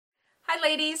Hi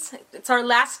ladies, it's our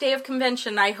last day of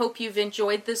convention. I hope you've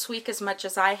enjoyed this week as much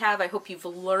as I have. I hope you've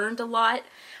learned a lot.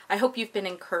 I hope you've been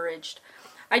encouraged.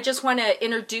 I just want to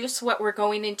introduce what we're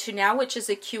going into now, which is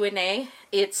a Q&A.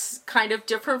 It's kind of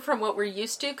different from what we're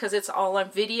used to because it's all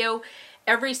on video.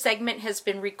 Every segment has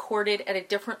been recorded at a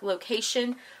different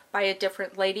location by a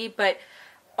different lady, but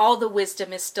all the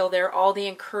wisdom is still there, all the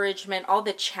encouragement, all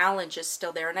the challenge is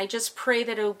still there. And I just pray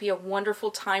that it will be a wonderful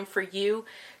time for you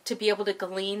to be able to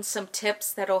glean some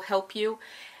tips that will help you.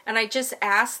 And I just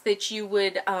ask that you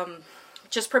would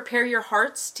just prepare your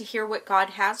hearts to hear what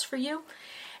God has for you.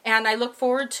 And I look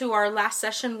forward to our last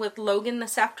session with Logan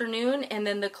this afternoon and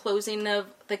then the closing of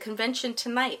the convention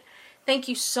tonight. Thank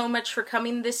you so much for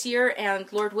coming this year,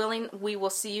 and Lord willing, we will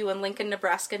see you in Lincoln,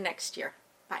 Nebraska next year.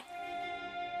 Bye.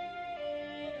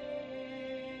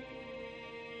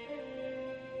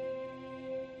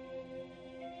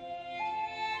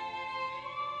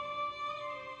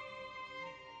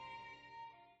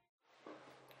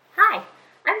 Hi,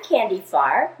 I'm Candy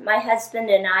Farr. My husband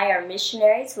and I are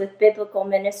missionaries with Biblical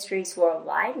Ministries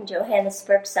Worldwide in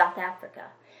Johannesburg, South Africa.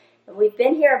 We've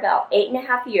been here about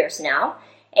 8.5 years now,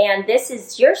 and this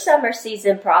is your summer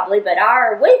season probably, but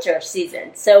our winter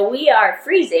season. So we are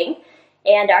freezing,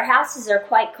 and our houses are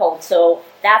quite cold, so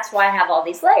that's why I have all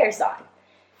these layers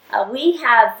on. We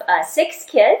have 6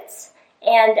 kids,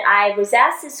 and I was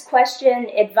asked this question,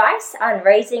 advice on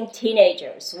raising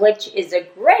teenagers, which is a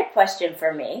great question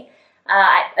for me.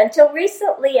 Until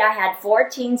recently, I had 4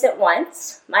 teens at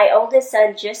once. My oldest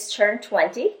son just turned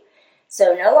 20,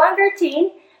 so no longer a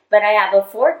teen, but I have a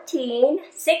 14,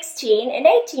 16, and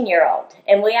 18-year-old,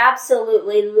 and we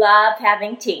absolutely love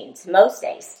having teens most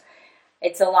days.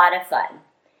 It's a lot of fun.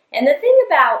 And the thing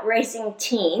about raising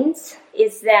teens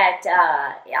is that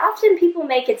often people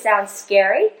make it sound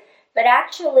scary, but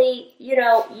actually,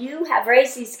 you have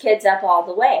raised these kids up all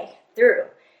the way through.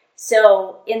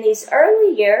 So in these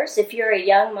early years, if you're a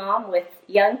young mom with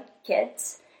young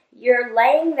kids, you're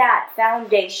laying that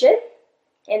foundation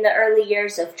in the early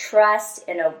years of trust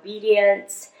and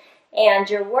obedience, and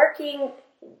you're working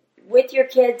with your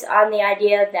kids on the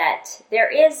idea that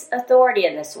there is authority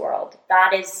in this world.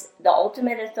 God is the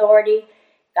ultimate authority.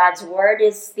 God's word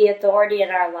is the authority in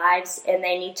our lives, and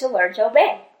they need to learn to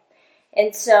obey.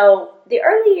 And so the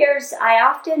early years, I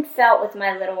often felt with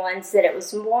my little ones that it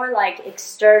was more like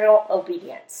external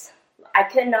obedience. I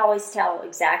couldn't always tell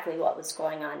exactly what was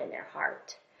going on in their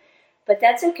heart. But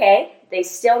that's okay. They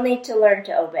still need to learn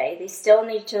to obey. They still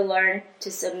need to learn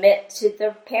to submit to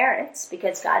their parents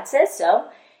because God says so,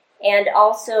 and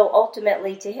also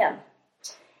ultimately to Him.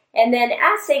 And then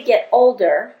as they get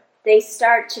older, they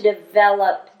start to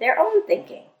develop their own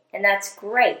thinking, and that's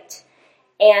great.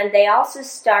 And they also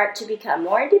start to become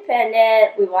more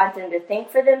independent. We want them to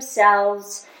think for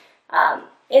themselves.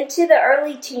 Into the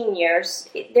early teen years,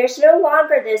 there's no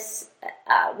longer this,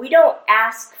 we don't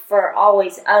ask for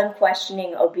always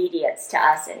unquestioning obedience to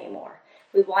us anymore.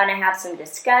 We want to have some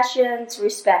discussions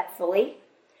respectfully.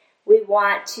 We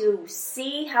want to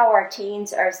see how our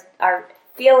teens are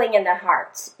feeling in their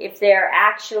hearts, if they're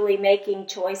actually making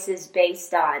choices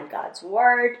based on God's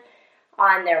word,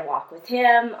 on their walk with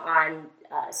Him, on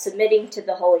submitting to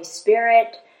the Holy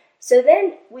Spirit. So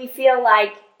then we feel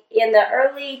like in the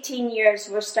early teen years,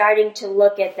 we're starting to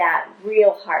look at that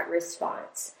real heart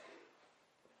response.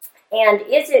 And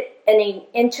is it an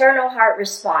internal heart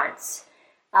response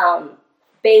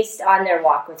based on their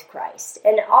walk with Christ?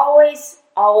 And always,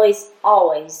 always,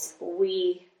 always,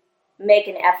 we make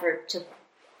an effort to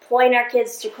point our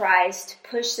kids to Christ,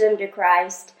 push them to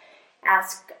Christ,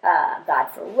 ask God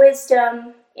for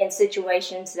wisdom in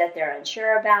situations that they're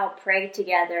unsure about, pray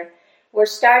together. We're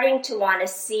starting to want to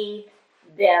see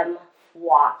them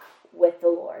walk with the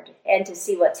Lord and to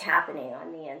see what's happening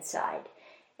on the inside.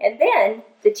 And then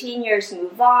the teen years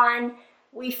move on.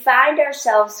 We find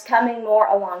ourselves coming more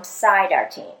alongside our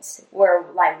teens.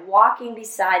 We're like walking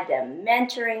beside them,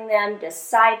 mentoring them,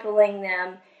 discipling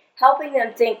them, helping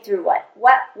them think through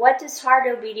what does heart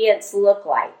obedience look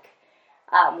like?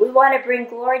 We want to bring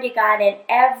glory to God in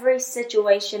every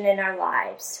situation in our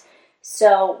lives.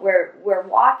 So we're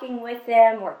walking with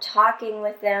them, we're talking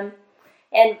with them.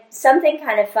 And something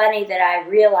kind of funny that I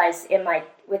realized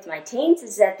with my teens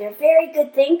is that they're very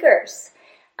good thinkers.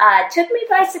 It took me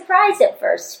by surprise at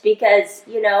first because,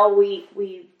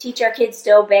 we teach our kids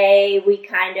to obey. We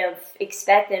kind of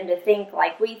expect them to think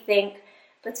like we think,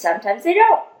 but sometimes they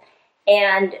don't.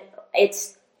 And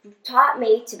it's taught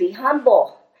me to be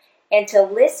humble and to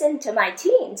listen to my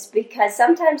teens because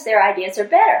sometimes their ideas are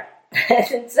better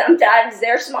and sometimes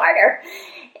they're smarter.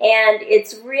 And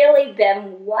it's really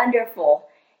been wonderful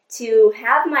to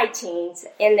have my teens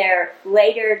in their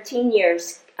later teen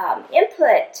years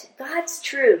input God's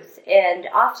truth and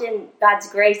often God's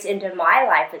grace into my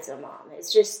life as a mom.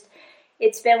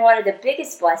 It's been one of the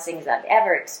biggest blessings I've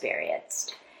ever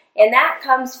experienced. And that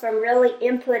comes from really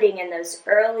inputting in those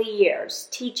early years,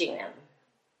 teaching them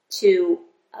to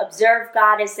observe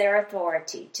God as their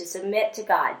authority, to submit to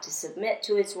God, to submit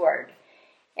to His Word.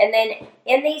 And then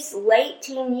in these late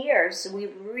teen years, we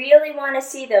really want to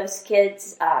see those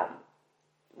kids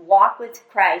walk with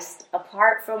Christ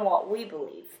apart from what we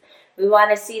believe. We want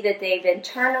to see that they've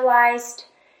internalized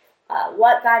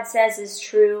what God says is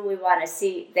true. We want to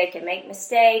see they can make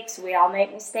mistakes. We all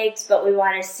make mistakes, but we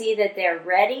want to see that they're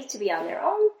ready to be on their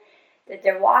own, that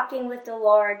they're walking with the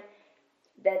Lord,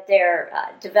 that they're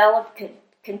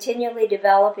continually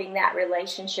developing that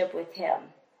relationship with Him.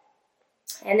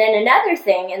 And then another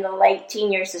thing in the late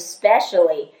teen years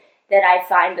especially that I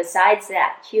find besides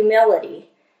that humility,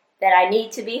 that I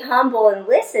need to be humble and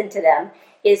listen to them,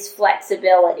 is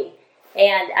flexibility.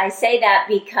 And I say that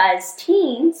because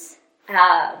teens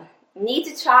need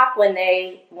to talk when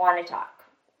they want to talk.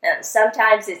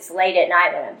 Sometimes it's late at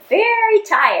night when I'm very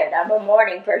tired. I'm a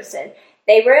morning person.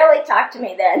 They rarely talk to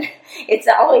me then. It's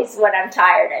always when I'm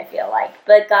tired, I feel like.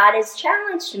 But God has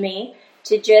challenged me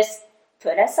to just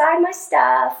put aside my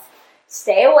stuff,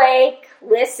 stay awake,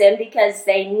 listen, because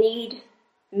they need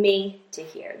me to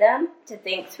hear them, to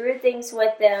think through things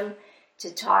with them,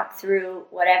 to talk through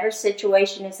whatever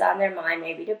situation is on their mind,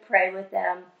 maybe to pray with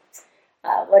them,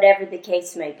 whatever the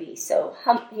case may be. So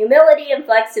humility and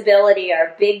flexibility are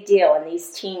a big deal in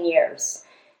these teen years.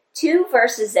 Two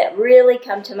verses that really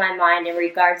come to my mind in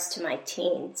regards to my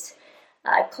teens.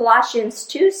 Colossians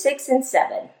 2, 6, and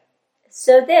 7.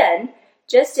 So then,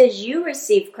 just as you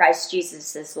received Christ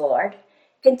Jesus as Lord,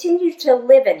 continue to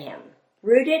live in Him,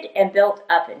 rooted and built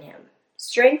up in Him,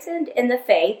 strengthened in the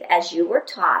faith as you were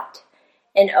taught,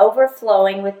 and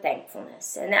overflowing with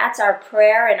thankfulness. And that's our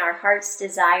prayer and our heart's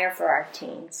desire for our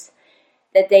teens,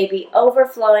 that they be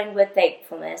overflowing with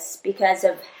thankfulness because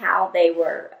of how they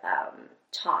were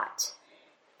taught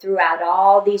throughout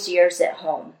all these years at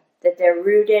home, that they're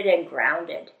rooted and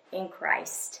grounded in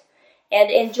Christ. And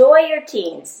enjoy your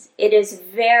teens. It is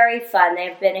very fun. They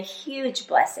have been a huge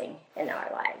blessing in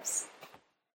our lives.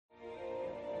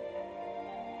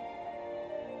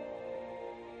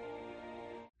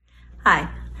 Hi,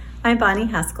 I'm Bonnie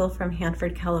Haskell from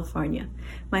Hanford, California.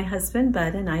 My husband,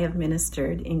 Bud, and I have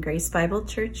ministered in Grace Bible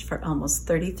Church for almost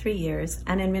 33 years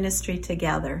and in ministry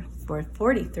together for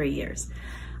 43 years.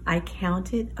 I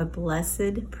count it a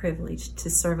blessed privilege to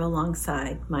serve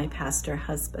alongside my pastor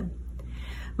husband.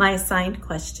 My assigned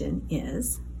question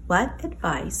is, what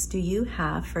advice do you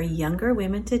have for younger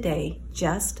women today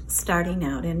just starting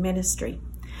out in ministry?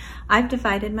 I've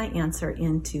divided my answer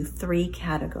into 3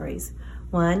 categories.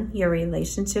 1, your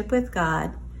relationship with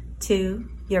God. 2,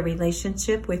 your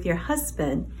relationship with your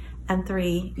husband. And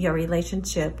 3, your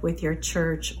relationship with your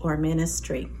church or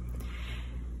ministry.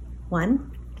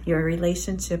 1, your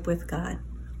relationship with God.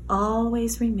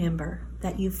 Always remember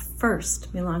that you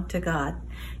first belong to God.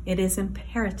 It is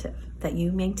imperative that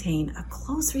you maintain a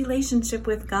close relationship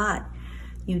with God.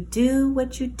 You do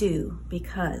what you do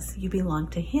because you belong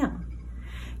to Him.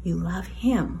 You love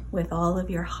Him with all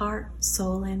of your heart,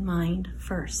 soul, and mind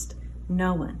first.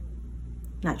 No one,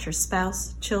 not your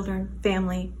spouse, children,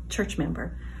 family, church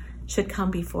member, should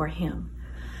come before Him.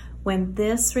 When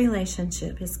this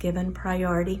relationship is given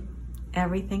priority,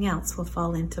 everything else will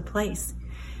fall into place.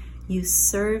 You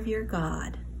serve your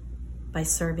God by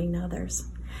serving others.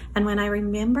 And when I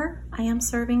remember I am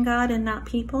serving God and not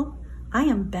people, I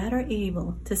am better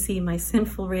able to see my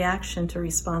sinful reaction to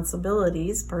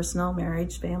responsibilities, personal,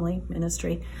 marriage, family,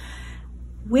 ministry.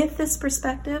 With this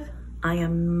perspective, I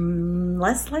am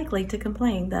less likely to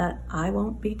complain that I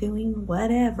won't be doing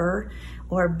whatever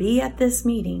or be at this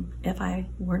meeting if I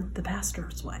weren't the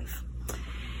pastor's wife.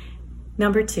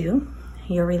 Number 2,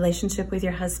 your relationship with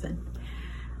your husband.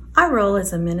 Our role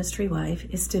as a ministry wife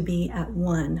is to be at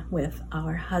one with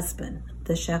our husband,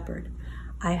 the shepherd.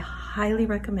 I highly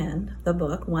recommend the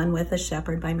book, One with a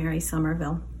Shepherd by Mary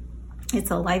Somerville. It's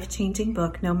a life-changing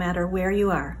book no matter where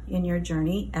you are in your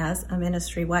journey as a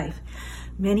ministry wife.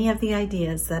 Many of the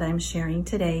ideas that I'm sharing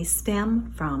today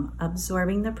stem from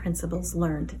absorbing the principles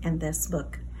learned in this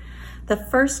book. The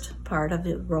first part of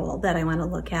the role that I want to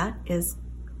look at is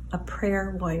a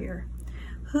prayer warrior.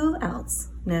 Who else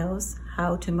knows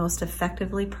how to most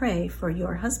effectively pray for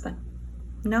your husband?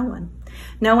 No one.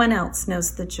 No one else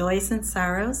knows the joys and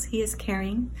sorrows he is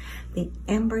carrying, the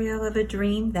embryo of a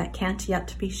dream that can't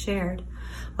yet be shared,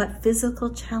 what physical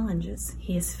challenges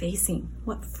he is facing,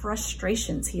 what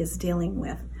frustrations he is dealing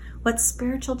with, what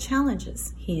spiritual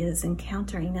challenges he is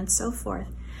encountering, and so forth.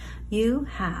 You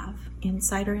have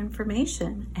insider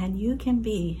information, and you can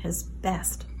be his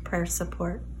best prayer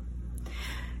support.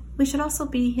 We should also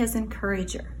be his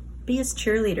encourager. Be his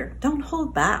cheerleader. Don't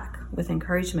hold back with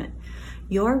encouragement.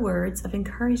 Your words of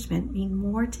encouragement mean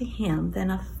more to him than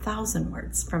 1,000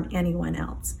 words from anyone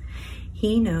else.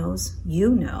 He knows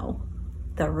you know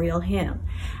the real him.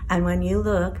 And when you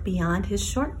look beyond his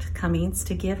shortcomings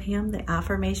to give him the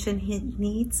affirmation he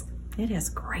needs, it has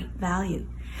great value.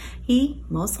 He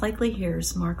most likely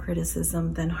hears more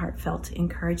criticism than heartfelt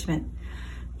encouragement.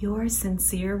 Your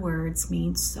sincere words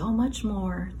mean so much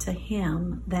more to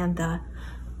him than the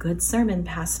good sermon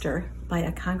pastor by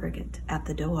a congregant at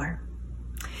the door.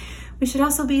 We should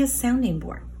also be a sounding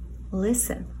board.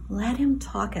 Listen, let him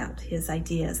talk out his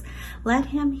ideas. Let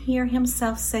him hear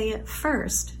himself say it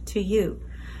first to you.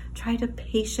 Try to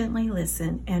patiently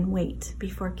listen and wait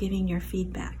before giving your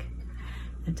feedback.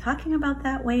 And talking about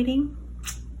that waiting,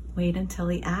 wait until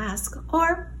he asks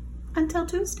or until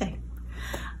Tuesday.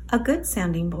 A good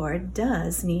sounding board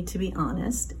does need to be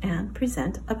honest and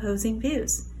present opposing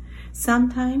views.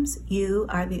 Sometimes you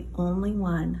are the only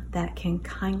one that can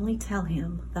kindly tell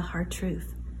him the hard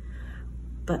truth.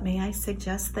 But may I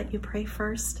suggest that you pray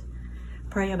first?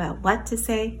 Pray about what to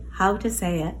say, how to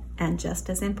say it, and just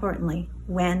as importantly,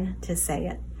 when to say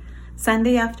it.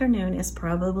 Sunday afternoon is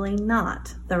probably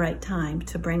not the right time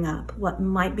to bring up what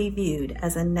might be viewed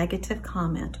as a negative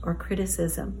comment or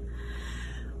criticism.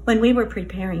 When we were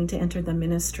preparing to enter the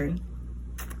ministry,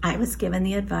 I was given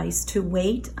the advice to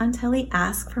wait until he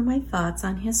asked for my thoughts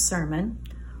on his sermon,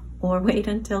 or wait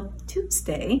until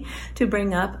Tuesday to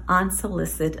bring up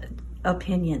unsolicited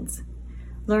opinions.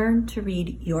 Learn to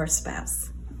read your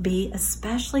spouse. Be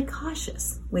especially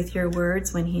cautious with your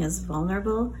words when he is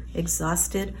vulnerable,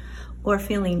 exhausted, or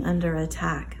feeling under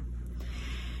attack.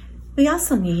 We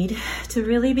also need to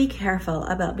really be careful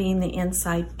about being the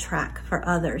inside track for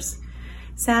others.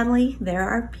 Sadly, there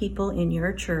are people in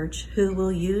your church who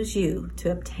will use you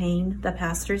to obtain the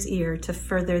pastor's ear to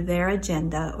further their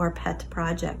agenda or pet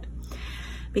project.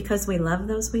 Because we love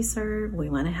those we serve, we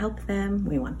want to help them,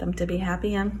 we want them to be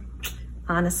happy, and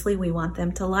honestly, we want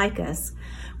them to like us.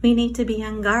 We need to be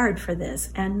on guard for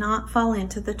this and not fall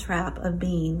into the trap of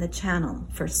being the channel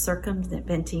for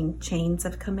circumventing chains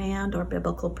of command or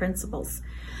biblical principles.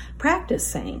 Practice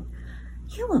saying,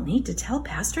 "You will need to tell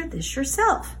Pastor this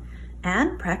yourself,"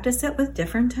 and practice it with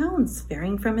different tones,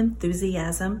 varying from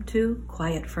enthusiasm to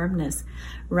quiet firmness.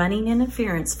 Running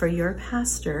interference for your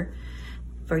pastor,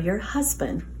 for your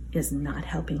husband, is not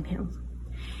helping him.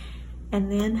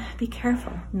 And then be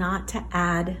careful not to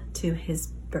add to his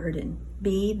burden.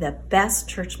 Be the best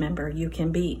church member you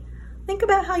can be. Think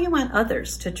about how you want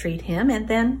others to treat him and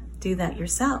then do that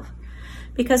yourself.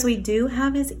 Because we do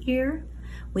have his ear,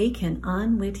 we can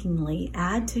unwittingly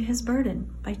add to his burden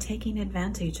by taking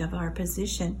advantage of our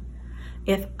position.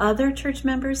 If other church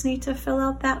members need to fill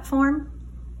out that form,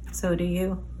 so do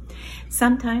you.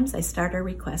 Sometimes I start a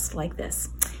request like this: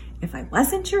 "If I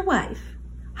wasn't your wife,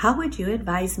 how would you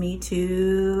advise me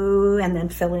to," and then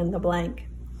fill in the blank.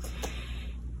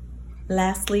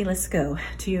 Lastly, let's go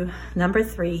to number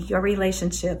 3, your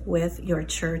relationship with your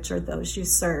church or those you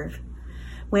serve.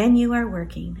 When you are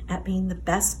working at being the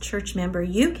best church member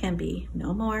you can be,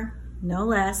 no more, no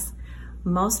less,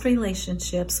 most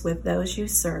relationships with those you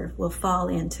serve will fall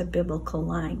into biblical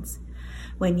lines.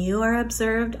 When you are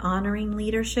observed honoring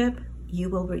leadership, you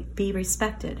will be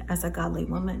respected as a godly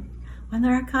woman. When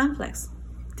there are conflicts,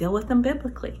 deal with them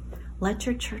biblically. Let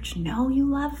your church know you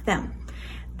love them.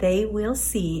 They will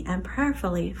see and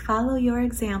prayerfully follow your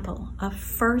example of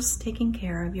first taking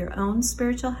care of your own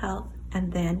spiritual health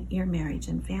and then your marriage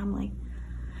and family.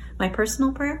 My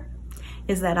personal prayer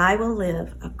is that I will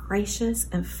live a gracious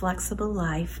and flexible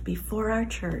life before our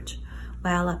church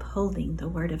while upholding the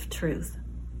word of truth.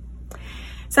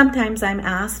 Sometimes I'm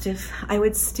asked if I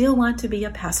would still want to be a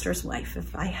pastor's wife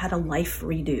if I had a life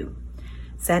redo.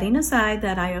 Setting aside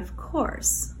that I, of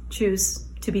course, choose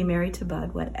to be married to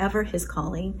Bud, whatever his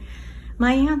calling,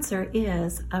 my answer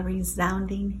is a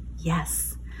resounding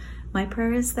yes. My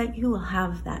prayer is that you will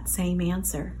have that same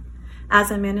answer.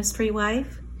 As a ministry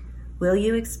wife, will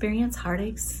you experience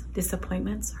heartaches,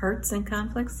 disappointments, hurts, and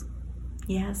conflicts?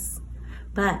 Yes,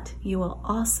 but you will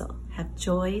also have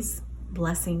joys,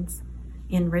 blessings,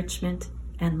 enrichment,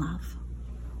 and love.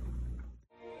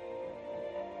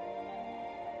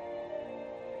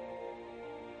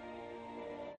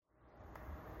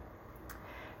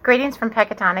 Greetings from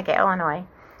Pecatonica, Illinois.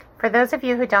 For those of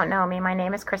you who don't know me, my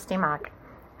name is Christy Mock.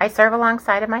 I serve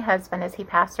alongside of my husband as he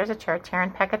pastors a church here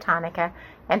in Pecatonica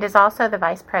and is also the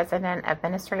Vice President of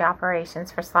Ministry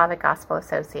Operations for Slavic Gospel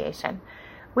Association.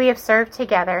 We have served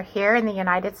together here in the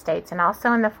United States and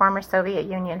also in the former Soviet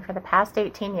Union for the past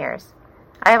 18 years.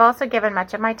 I have also given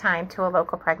much of my time to a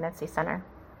local pregnancy center.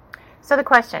 So the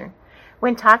question,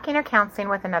 when talking or counseling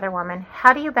with another woman,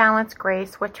 how do you balance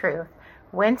grace with truth,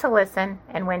 when to listen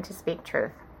and when to speak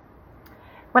truth?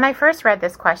 When I first read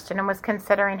this question and was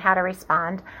considering how to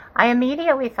respond, I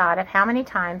immediately thought of how many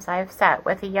times I have sat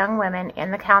with the young women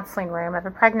in the counseling room of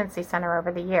a pregnancy center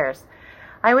over the years.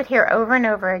 I would hear over and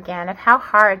over again of how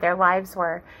hard their lives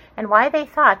were and why they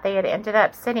thought they had ended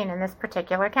up sitting in this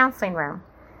particular counseling room.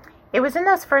 It was in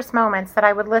those first moments that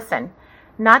I would listen,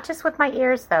 not just with my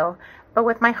ears though, but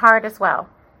with my heart as well.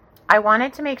 I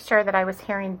wanted to make sure that I was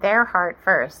hearing their heart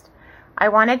first. I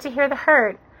wanted to hear the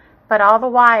hurt, but all the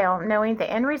while knowing the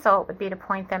end result would be to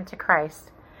point them to Christ.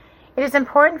 It is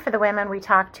important for the women we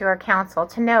talk to or counsel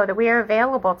to know that we are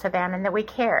available to them and that we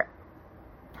care.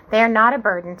 They are not a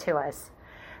burden to us.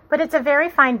 But it's a very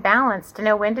fine balance to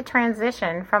know when to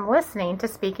transition from listening to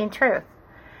speaking truth.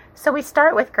 So we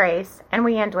start with grace and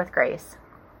we end with grace.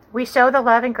 We show the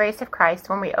love and grace of Christ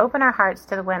when we open our hearts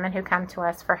to the women who come to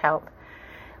us for help.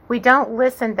 We don't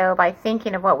listen, though, by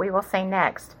thinking of what we will say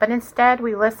next, but instead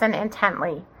we listen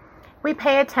intently. We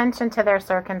pay attention to their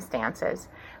circumstances.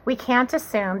 We can't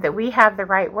assume that we have the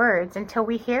right words until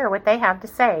we hear what they have to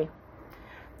say.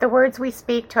 The words we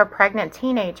speak to a pregnant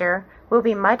teenager will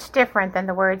be much different than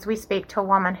the words we speak to a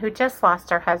woman who just lost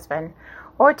her husband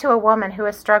or to a woman who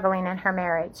is struggling in her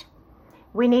marriage.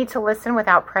 We need to listen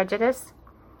without prejudice.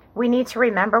 We need to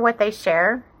remember what they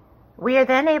share. We are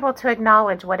then able to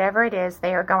acknowledge whatever it is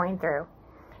they are going through.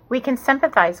 We can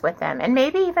sympathize with them and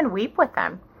maybe even weep with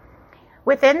them.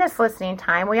 Within this listening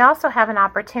time, we also have an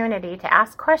opportunity to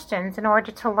ask questions in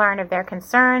order to learn of their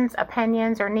concerns,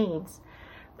 opinions, or needs.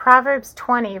 Proverbs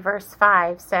 20, verse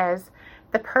 5 says,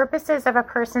 "The purposes of a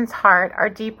person's heart are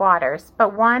deep waters,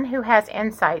 but one who has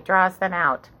insight draws them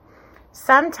out."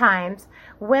 Sometimes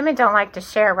women don't like to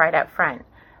share right up front,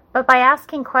 but by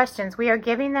asking questions, we are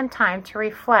giving them time to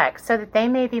reflect so that they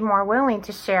may be more willing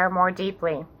to share more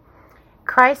deeply.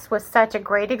 Christ was such a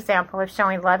great example of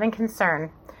showing love and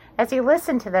concern as he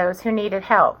listened to those who needed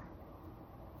help.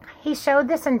 He showed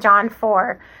this in John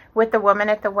 4 with the woman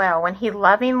at the well when he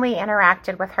lovingly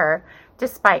interacted with her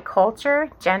despite culture,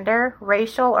 gender,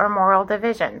 racial, or moral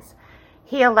divisions.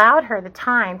 He allowed her the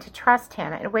time to trust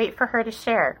him and wait for her to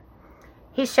share.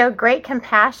 He showed great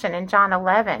compassion in John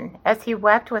 11 as he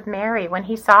wept with Mary when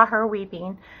he saw her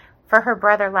weeping for her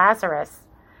brother Lazarus.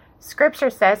 Scripture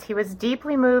says he was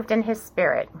deeply moved in his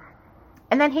spirit.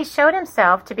 And then he showed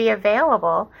himself to be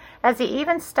available as he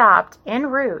even stopped en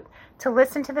route to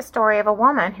listen to the story of a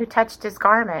woman who touched his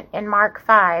garment in Mark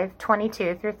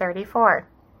 5:22 through 34.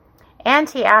 And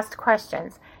he asked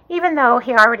questions, even though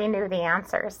he already knew the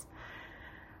answers.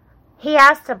 He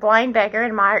asked a blind beggar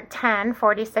in Mark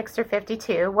 10:46 through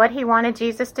 52 what he wanted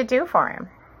Jesus to do for him.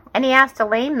 And he asked a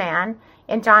lame man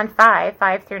in John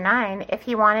 5:5 through 9 if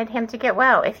he wanted him to get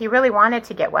well, if he really wanted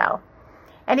to get well.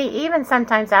 And he even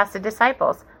sometimes asked the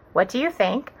disciples, "What do you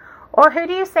think?" or "Who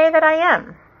do you say that I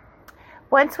am?"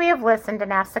 Once we have listened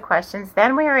and asked the questions,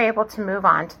 then we are able to move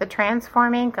on to the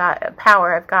transforming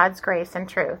power of God's grace and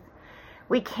truth.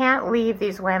 We can't leave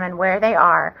these women where they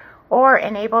are or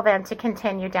enable them to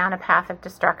continue down a path of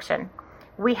destruction.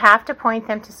 We have to point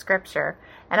them to Scripture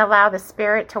and allow the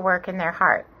Spirit to work in their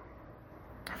heart.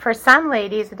 For some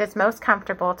ladies, it is most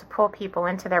comfortable to pull people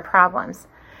into their problems.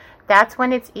 That's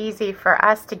when it's easy for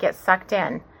us to get sucked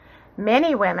in.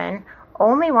 Many women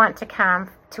only want to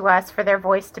come to us for their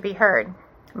voice to be heard.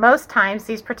 Most times,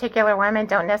 these particular women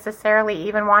don't necessarily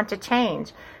even want to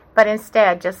change, but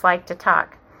instead just like to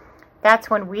talk. That's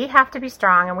when we have to be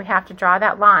strong and we have to draw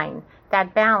that line,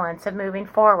 that balance of moving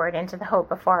forward into the hope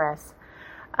before us.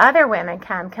 Other women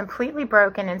come completely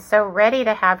broken and so ready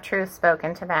to have truth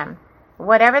spoken to them.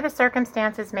 Whatever the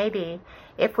circumstances may be,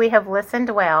 if we have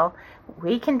listened well,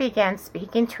 we can begin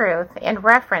speaking truth in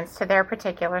reference to their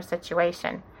particular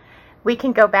situation. We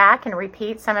can go back and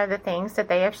repeat some of the things that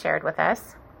they have shared with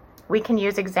us. We can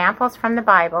use examples from the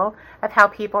Bible of how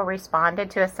people responded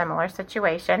to a similar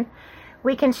situation.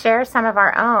 We can share some of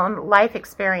our own life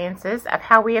experiences of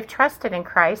how we have trusted in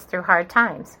Christ through hard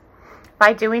times.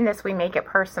 By doing this, we make it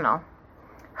personal.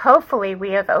 Hopefully,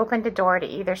 we have opened a door to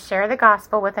either share the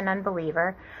gospel with an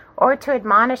unbeliever or to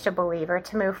admonish a believer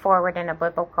to move forward in a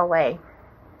biblical way.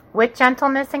 With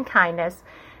gentleness and kindness,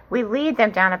 we lead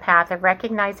them down a path of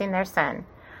recognizing their sin.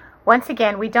 Once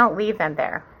again, we don't leave them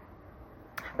there,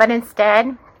 but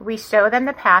instead, we show them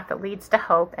the path that leads to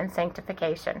hope and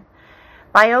sanctification.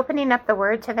 By opening up the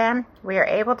Word to them, we are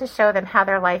able to show them how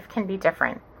their life can be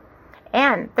different.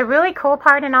 And the really cool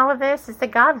part in all of this is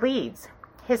that God leads.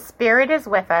 His Spirit is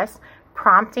with us,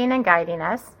 prompting and guiding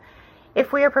us.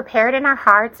 If we are prepared in our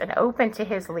hearts and open to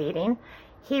His leading,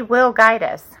 He will guide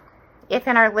us. If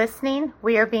in our listening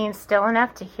we are being still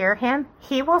enough to hear Him,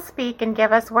 He will speak and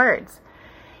give us words.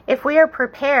 If we are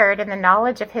prepared in the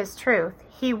knowledge of His truth,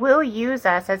 He will use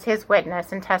us as His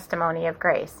witness and testimony of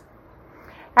grace.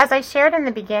 As I shared in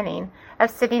the beginning of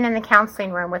sitting in the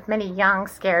counseling room with many young,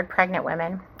 scared, pregnant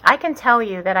women, I can tell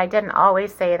you that I didn't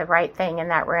always say the right thing in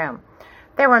that room.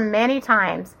 There were many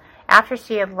times after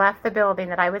she had left the building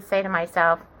that I would say to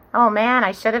myself, "Oh man,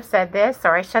 I should have said this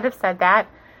or I should have said that."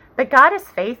 But God is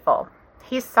faithful.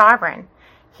 He's sovereign.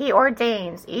 He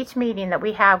ordains each meeting that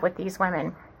we have with these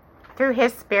women. Through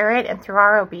His Spirit and through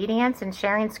our obedience in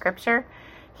sharing Scripture,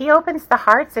 He opens the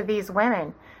hearts of these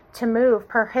women to move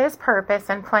per His purpose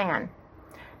and plan.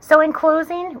 So in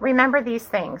closing, remember these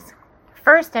things.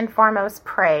 First and foremost,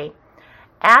 pray.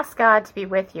 Ask God to be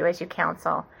with you as you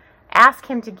counsel. Ask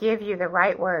Him to give you the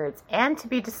right words and to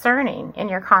be discerning in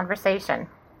your conversation.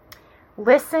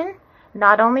 Listen,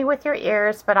 not only with your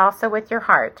ears, but also with your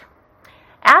heart.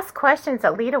 Ask questions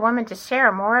that lead a woman to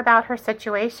share more about her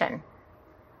situation.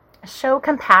 Show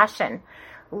compassion.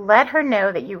 Let her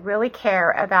know that you really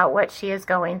care about what she is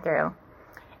going through.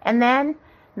 And then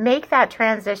make that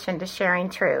transition to sharing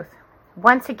truth.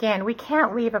 Once again, we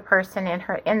can't leave a person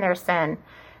in their sin.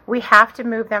 We have to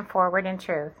move them forward in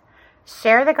truth.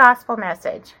 Share the gospel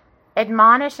message.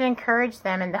 Admonish and encourage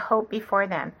them in the hope before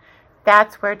them.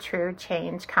 That's where true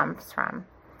change comes from.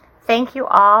 Thank you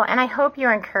all, and I hope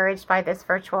you're encouraged by this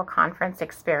virtual conference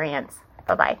experience.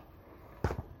 Bye-bye.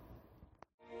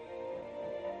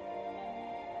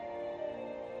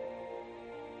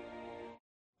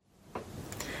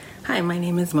 Hi, my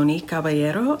name is Monique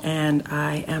Caballero, and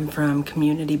I am from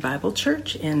Community Bible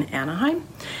Church in Anaheim.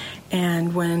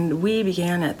 And when we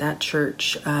began at that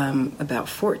church about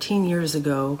 14 years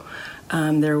ago,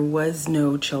 there was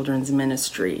no children's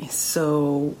ministry.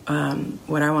 So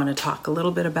what I want to talk a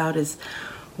little bit about is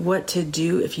what to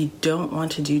do if you don't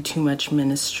want to do too much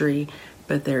ministry,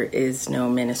 but there is no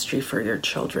ministry for your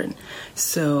children.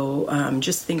 So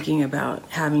just thinking about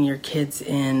having your kids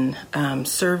in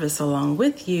service along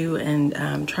with you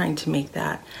and trying to make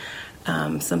that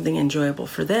something enjoyable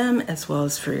for them as well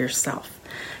as for yourself.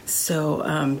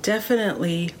 So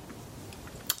definitely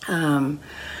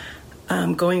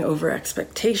going over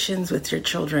expectations with your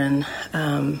children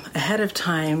ahead of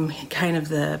time, kind of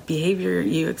the behavior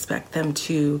you expect them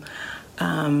to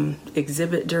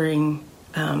exhibit during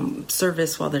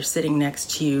service while they're sitting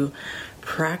next to you.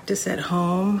 Practice at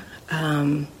home,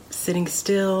 sitting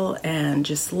still and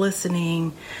just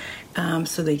listening,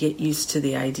 so they get used to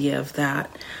the idea of that.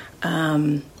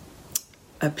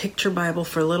 A picture Bible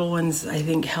for little ones, I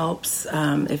think, helps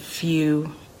if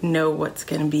you know what's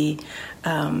going to be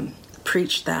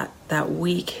preached that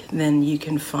week. Then you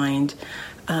can find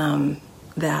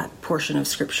that portion of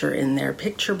scripture in their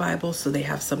picture Bible, so they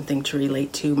have something to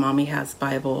relate to. Mommy has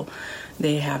Bible,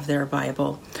 they have their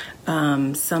Bible,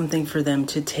 something for them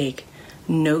to take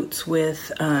notes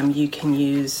with. You can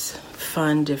use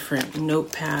fun different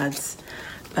notepads.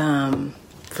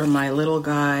 For my little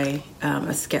guy,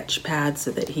 a sketch pad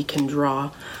so that he can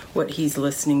draw what he's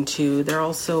listening to. There are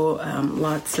also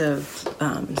lots of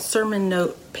sermon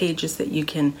note pages that you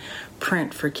can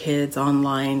print for kids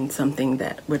online, something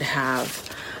that would have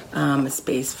a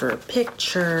space for a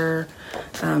picture.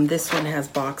 This one has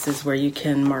boxes where you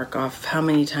can mark off how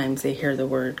many times they hear the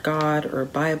word God or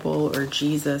Bible or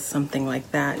Jesus. Something like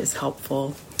that is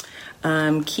helpful.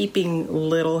 Keeping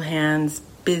little hands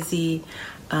busy.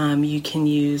 You can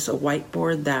use a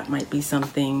whiteboard. That might be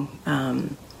something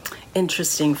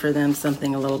interesting for them,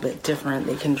 something a little bit different.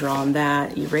 They can draw on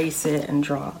that, erase it, and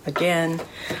draw again.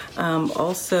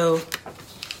 Also,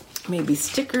 maybe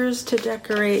stickers to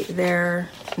decorate their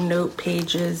note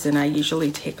pages, and I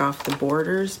usually take off the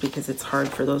borders because it's hard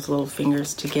for those little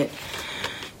fingers to get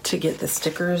the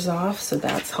stickers off, so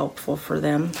that's helpful for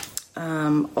them.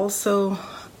 Also,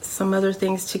 some other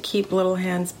things to keep little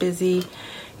hands busy.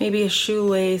 Maybe a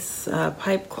shoelace,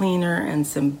 pipe cleaner, and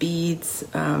some beads.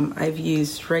 I've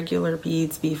used regular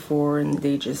beads before, and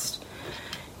they just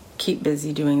keep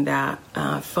busy doing that.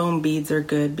 Foam beads are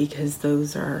good because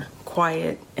those are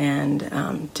quiet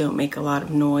and don't make a lot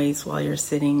of noise while you're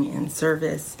sitting in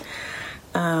service.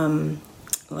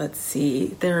 Let's see.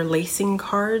 There are lacing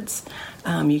cards.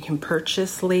 You can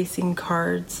purchase lacing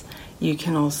cards. You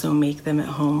can also make them at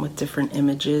home with different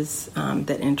images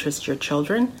that interest your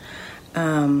children.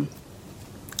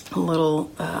 little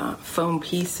foam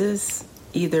pieces,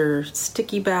 either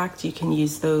sticky backed. You can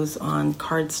use those on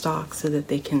cardstock so that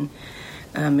they can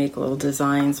make little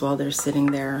designs while they're sitting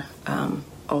there.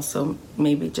 Also,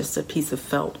 maybe just a piece of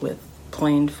felt with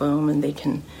plain foam, and they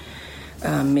can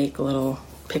make little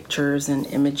pictures and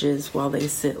images while they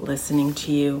sit listening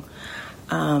to you.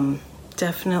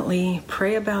 Definitely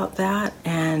pray about that,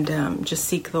 and just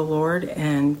seek the Lord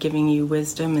and giving you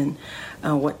wisdom and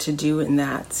what to do in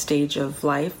that stage of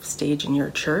life, stage in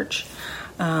your church.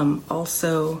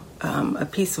 Also, a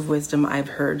piece of wisdom I've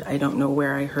heard, I don't know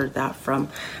where I heard that from,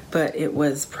 but it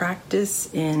was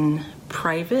practice in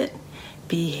private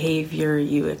behavior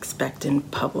you expect in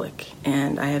public.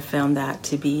 And I have found that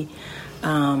to be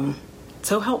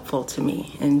so helpful to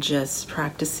me in just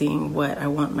practicing what I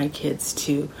want my kids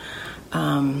to,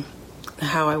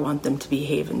 how I want them to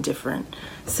behave in different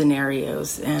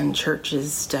scenarios. And church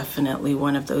is definitely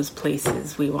one of those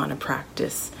places we want to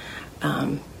practice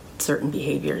certain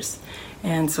behaviors.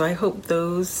 And so I hope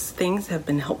those things have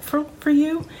been helpful for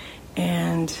you.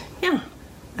 And yeah,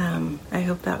 I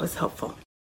hope that was helpful.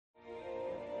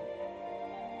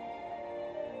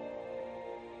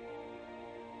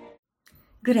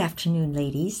 Good afternoon,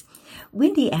 ladies.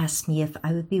 Wendy asked me if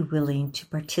I would be willing to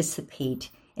participate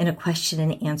in a question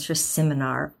and answer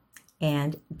seminar,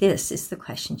 and this is the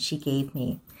question she gave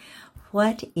me.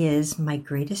 What is my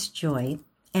greatest joy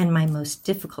and my most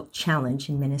difficult challenge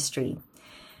in ministry?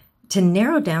 To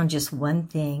narrow down just one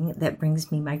thing that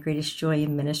brings me my greatest joy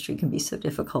in ministry can be so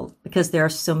difficult because there are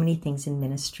so many things in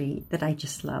ministry that I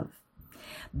just love.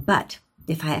 But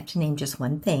if I have to name just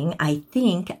one thing, I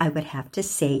think I would have to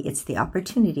say it's the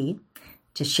opportunity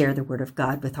to share the Word of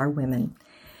God with our women.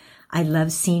 I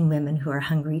love seeing women who are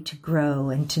hungry to grow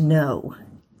and to know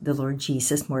the Lord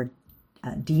Jesus more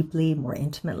deeply, more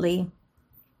intimately.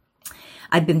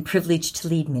 I've been privileged to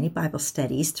lead many Bible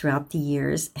studies throughout the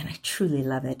years, and I truly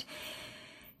love it.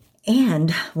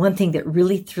 And one thing that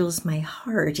really thrills my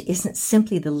heart isn't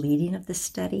simply the leading of the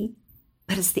study,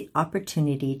 but it's the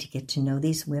opportunity to get to know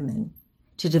these women,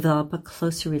 to develop a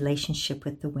closer relationship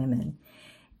with the women,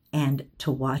 and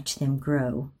to watch them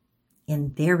grow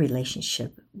in their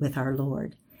relationship with our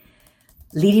Lord.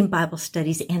 Leading Bible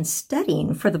studies and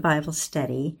studying for the Bible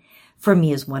study, for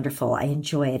me, is wonderful. I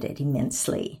enjoy it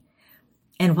immensely.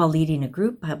 And while leading a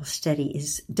group Bible study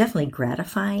is definitely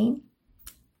gratifying,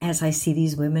 as I see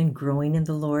these women growing in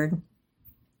the Lord,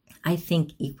 I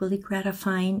think equally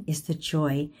gratifying is the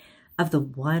joy of the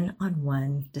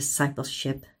one-on-one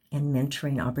discipleship and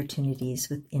mentoring opportunities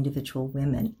with individual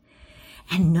women.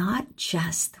 And not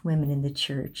just the women in the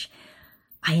church.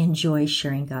 I enjoy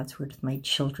sharing God's Word with my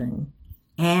children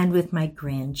and with my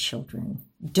grandchildren.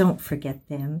 Don't forget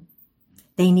them.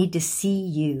 They need to see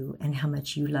you and how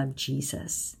much you love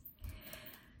Jesus.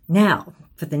 Now,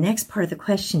 for the next part of the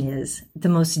question is the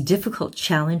most difficult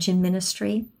challenge in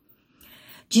ministry.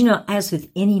 Do you know, as with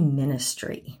any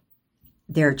ministry,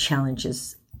 there are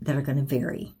challenges that are going to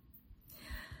vary.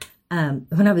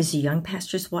 When I was a young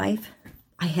pastor's wife,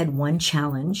 I had one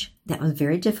challenge that was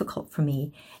very difficult for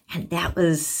me, and that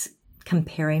was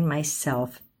comparing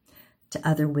myself to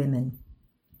other women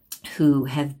who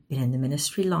have been in the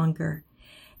ministry longer,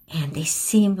 and they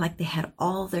seemed like they had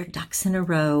all their ducks in a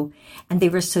row, and they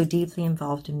were so deeply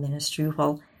involved in ministry,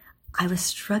 while I was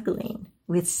struggling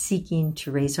with seeking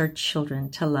to raise our children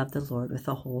to love the Lord with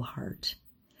a whole heart.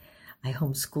 I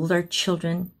homeschooled our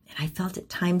children, and I felt at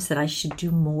times that I should do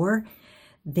more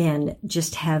than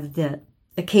just have the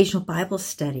occasional Bible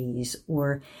studies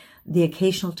or the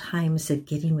occasional times of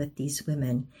getting with these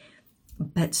women.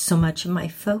 But so much of my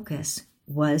focus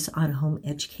was on home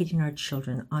educating our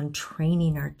children, on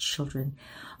training our children,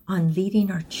 on leading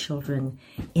our children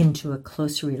into a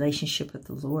closer relationship with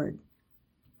the Lord.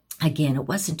 Again, it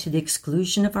wasn't to the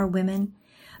exclusion of our women,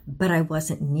 but I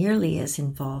wasn't nearly as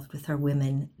involved with our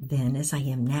women then as I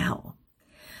am now.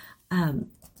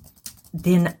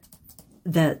 Then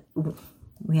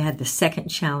we had the second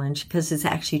challenge, because it's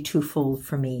actually twofold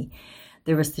for me.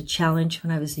 There was the challenge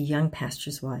when I was a young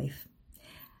pastor's wife.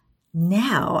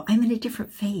 Now I'm in a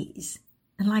different phase.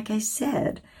 And like I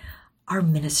said, our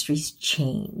ministries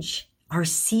change. Our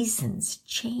seasons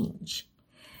change.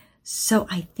 So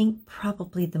I think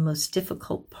probably the most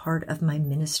difficult part of my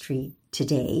ministry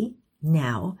today,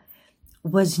 now,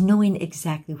 was knowing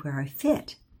exactly where I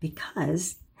fit,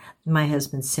 because my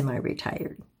husband's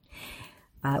semi-retired.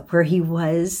 Where he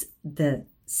was the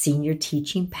senior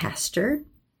teaching pastor,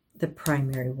 the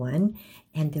primary one,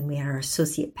 and then we had our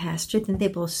associate pastor. Then they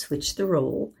both switched the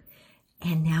role,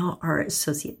 and now our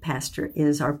associate pastor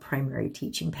is our primary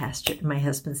teaching pastor, and my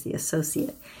husband's the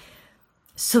associate.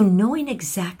 So knowing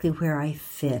exactly where I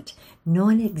fit,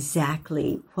 knowing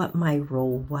exactly what my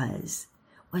role was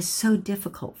so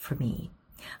difficult for me.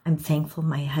 I'm thankful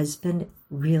my husband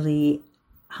really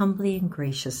humbly and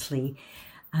graciously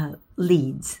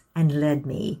leads and led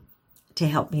me to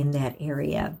help me in that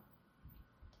area.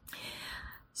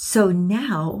 So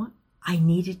now I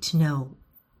needed to know,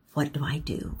 what do I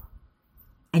do?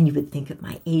 And you would think at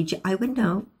my age, I would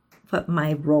know what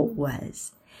my role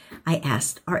was. I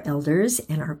asked our elders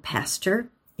and our pastor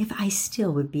if I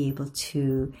still would be able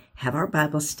to have our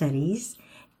Bible studies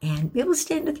and be able to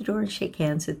stand at the door and shake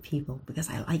hands with people, because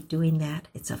I like doing that.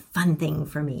 It's a fun thing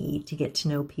for me to get to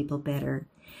know people better.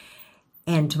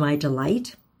 And to my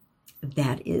delight,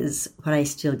 that is what I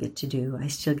still get to do. I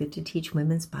still get to teach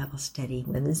women's Bible study,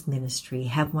 women's ministry,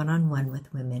 have one-on-one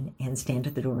with women, and stand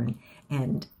at the door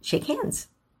and shake hands.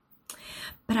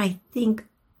 But I think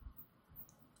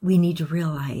we need to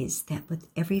realize that with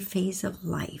every phase of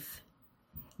life,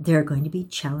 there are going to be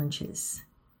challenges.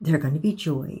 There are going to be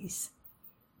joys.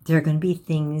 There are going to be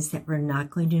things that we're not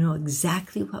going to know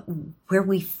exactly where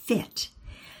we fit.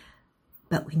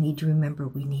 But we need to remember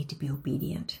we need to be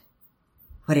obedient.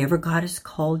 Whatever God has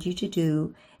called you to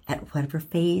do at whatever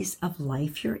phase of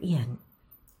life you're in,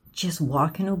 just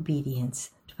walk in obedience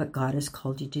to what God has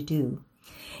called you to do.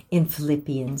 In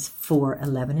Philippians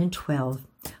 4:11 and 12,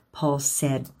 Paul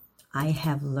said, I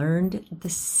have learned the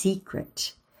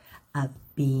secret of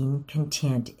being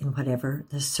content in whatever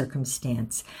the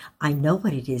circumstance. I know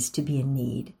what it is to be in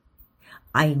need.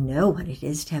 I know what it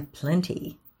is to have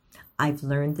plenty. I've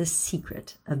learned the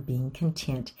secret of being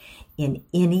content in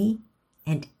any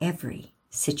and every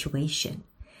situation.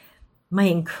 My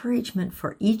encouragement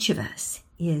for each of us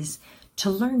is to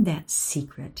learn that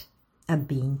secret of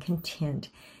being content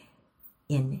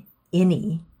in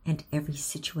any and every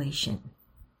situation.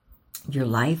 Your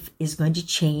life is going to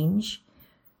change.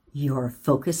 Your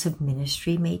focus of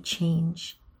ministry may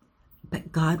change,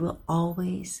 but God will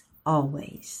always,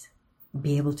 always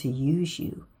be able to use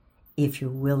you if you're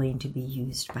willing to be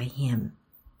used by Him.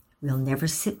 We'll never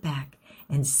sit back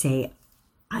and say,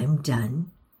 I'm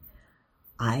done,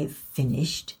 I've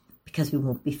finished, because we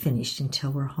won't be finished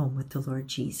until we're home with the Lord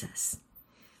Jesus.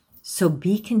 So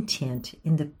be content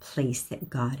in the place that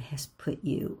God has put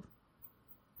you.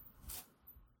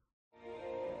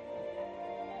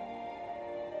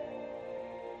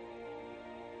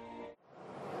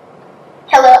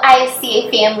 Hello, ISCA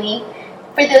family.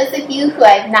 For those of you who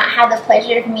I've not had the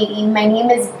pleasure of meeting, my name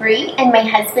is Bree and my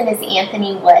husband is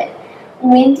Anthony Wood.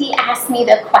 Wendy asked me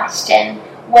the question,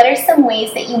 what are some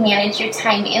ways that you manage your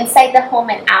time inside the home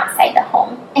and outside the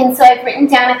home? And so I've written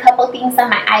down a couple things on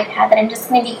my iPad that I'm just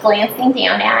going to be glancing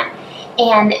down at.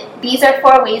 And these are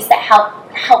 4 ways that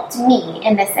helped me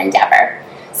in this endeavor.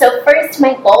 So first,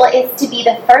 my goal is to be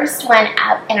the first one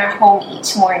up in our home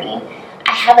each morning.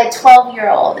 I have a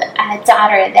 12-year-old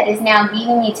daughter that is now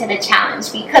beating me to the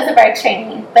challenge because of our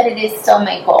training, but it is still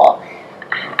my goal.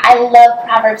 I love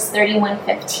Proverbs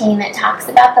 31:15 that talks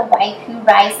about the wife who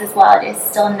rises while it is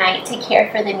still night to care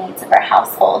for the needs of her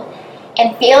household.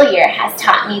 And failure has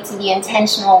taught me to be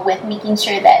intentional with making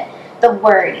sure that the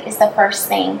Word is the first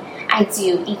thing I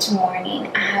do each morning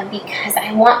because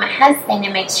I want my husband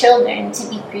and my children to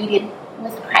be greeted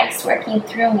with Christ working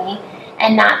through me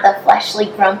and not the fleshly,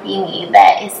 grumpy me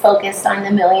that is focused on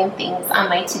the million things on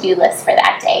my to-do list for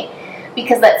that day.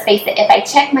 Because let's face it, if I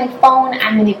check my phone,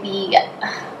 I'm going to be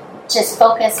just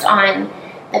focused on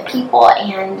the people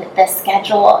and the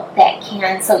schedule that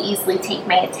can so easily take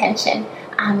my attention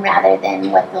rather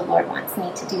than what the Lord wants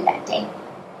me to do that day.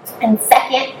 And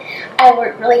second, I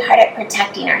work really hard at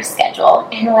protecting our schedule.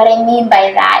 And what I mean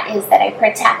by that is that I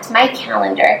protect my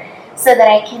calendar so that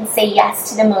I can say yes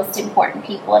to the most important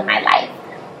people in my life.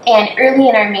 And early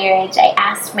in our marriage, I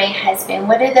asked my husband,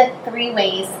 what are the 3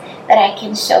 ways that I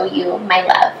can show you my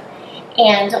love?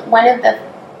 And one of the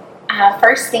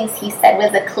first things he said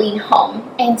was a clean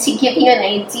home. And to give you an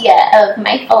idea of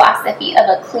my philosophy of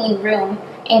a clean room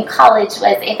in college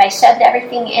was if I shoved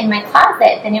everything in my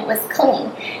closet, then it was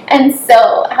clean. And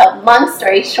so, long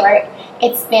story short,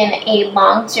 it's been a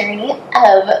long journey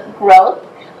of growth,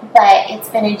 but it's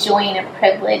been a joy and a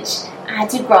privilege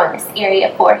to grow in this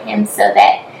area for him so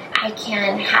that I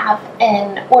can have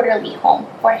an orderly home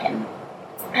for him.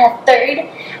 Third,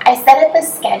 I set up a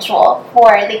schedule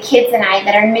for the kids and I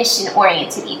that are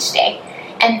mission-oriented each day.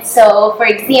 And so, for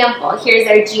example, here's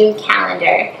our June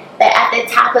calendar. That at the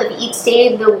top of each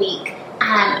day of the week,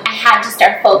 I have just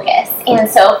our focus. And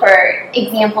so, for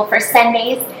example, for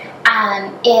Sundays,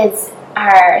 is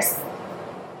our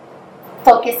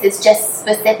focus is just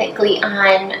specifically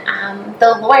on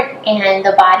the Lord and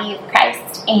the body of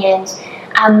Christ. And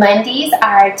Mondays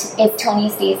is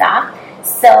Tony's days off,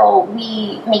 so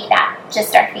we make that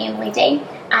just our family day.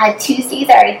 Tuesdays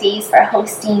are our days for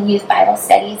hosting youth Bible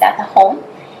studies at the home.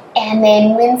 And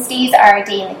then Wednesdays are our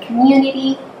day in the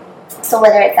community. So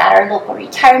whether it's at our local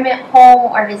retirement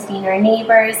home or visiting our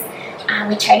neighbors,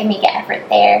 we try to make an effort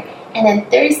there. And then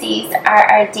Thursdays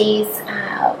are our days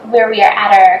where we are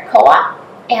at our co-op.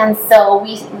 And so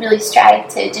we really strive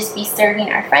to just be serving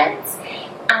our friends.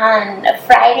 On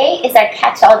Friday is our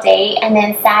catch-all day. And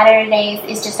then Saturdays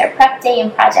is just our prep day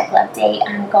and Project Love Day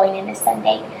going into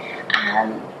Sunday.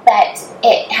 But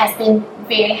it has been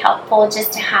very helpful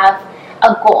just to have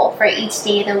a goal for each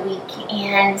day of the week.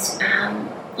 And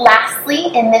lastly,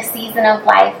 in this season of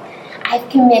life, I've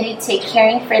committed to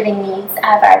caring for the needs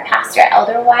of our pastor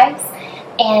elder wives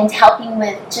and helping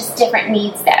with just different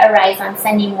needs that arise on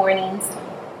Sunday mornings.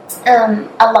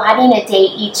 Allotting a day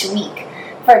each week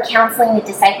for counseling and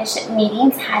discipleship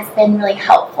meetings has been really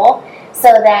helpful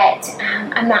so that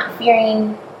I'm not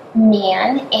fearing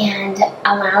man and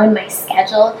allowing my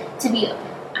schedule to be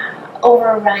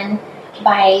overrun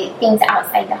by things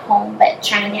outside the home, but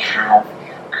trying to have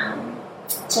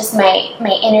just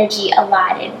my energy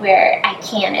allotted where I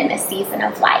can in this season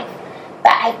of life.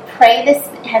 But I pray this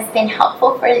has been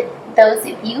helpful for those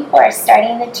of you who are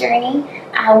starting the journey.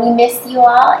 We miss you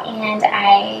all, and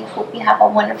I hope you have a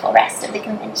wonderful rest of the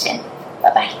convention.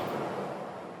 Bye-bye.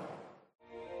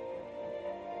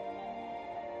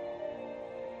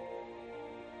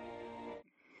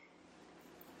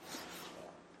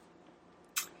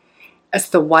 As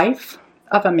the wife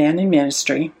of a man in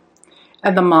ministry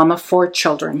and the mom of 4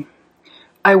 children,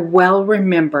 I well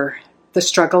remember the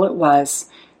struggle it was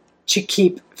to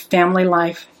keep family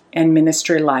life and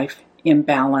ministry life in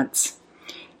balance.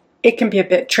 It can be a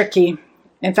bit tricky.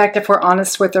 In fact, if we're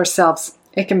honest with ourselves,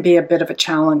 it can be a bit of a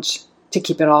challenge to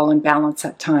keep it all in balance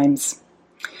at times.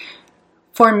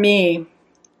 For me,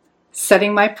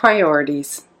 setting my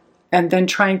priorities and then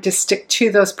trying to stick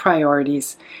to those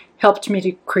priorities helped me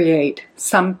to create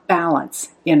some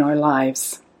balance in our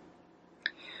lives.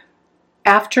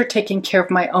 After taking care of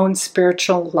my own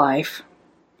spiritual life,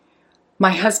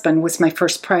 my husband was my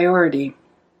first priority.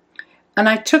 And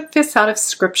I took this out of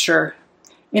Scripture.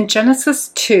 In Genesis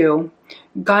 2,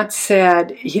 God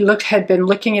said he had been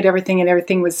looking at everything and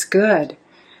everything was good.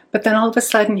 But then all of a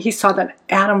sudden he saw that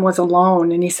Adam was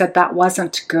alone and he said that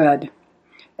wasn't good.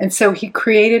 And so he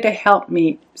created a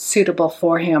helpmeet suitable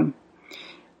for him.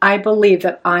 I believe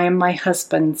that I am my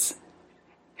husband's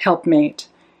helpmate,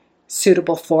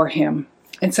 suitable for him.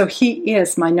 And so he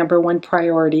is my number one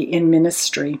priority in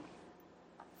ministry.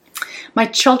 My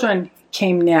children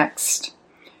came next.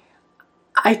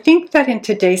 I think that in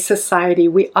today's society,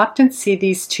 we often see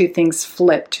these two things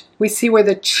flipped. We see where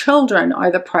the children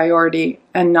are the priority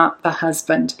and not the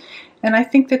husband. And I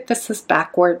think that this is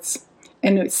backwards.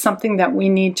 And it's something that we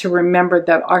need to remember,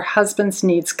 that our husband's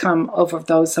needs come over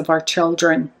those of our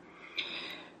children.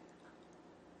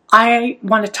 I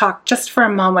want to talk just for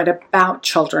a moment about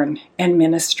children and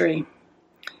ministry.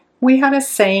 We had a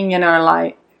saying in our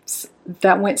lives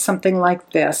that went something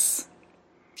like this.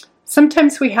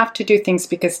 Sometimes we have to do things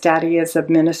because Daddy is a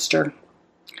minister.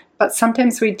 But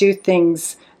sometimes we do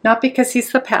things not because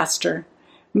he's the pastor,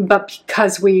 but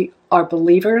because we are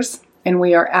believers and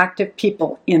we are active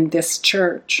people in this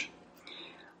church.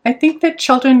 I think that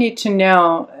children need to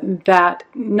know that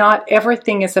not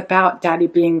everything is about Daddy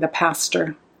being the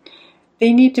pastor.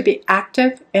 They need to be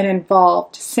active and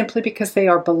involved simply because they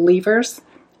are believers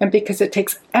and because it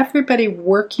takes everybody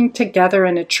working together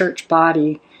in a church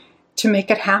body to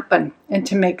make it happen and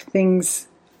to make things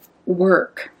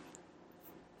work.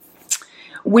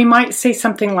 We might say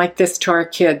something like this to our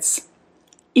kids: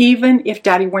 even if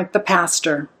Daddy weren't the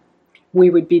pastor, we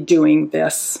would be doing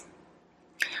this.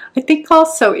 I think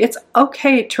also it's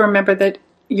okay to remember that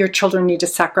your children need to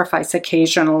sacrifice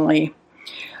occasionally.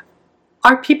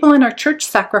 Our people in our church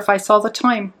sacrifice all the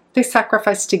time. They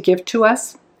sacrifice to give to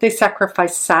us. They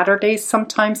sacrifice Saturdays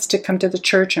sometimes to come to the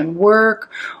church and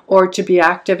work or to be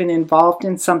active and involved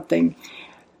in something.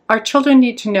 Our children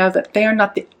need to know that they are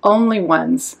not the only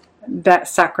ones that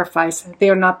sacrifice. They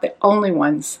are not the only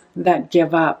ones that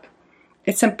give up.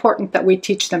 It's important that we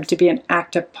teach them to be an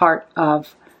active part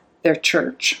of their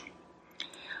church.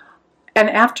 And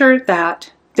after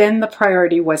that, then the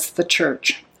priority was the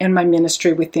church and my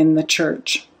ministry within the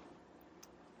church.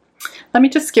 Let me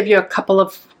just give you a couple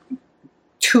of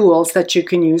tools that you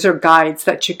can use or guides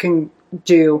that you can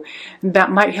do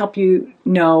that might help you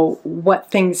know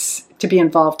what things to be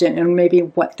involved in and maybe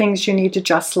what things you need to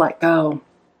just let go.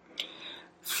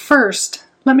 First,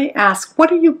 let me ask,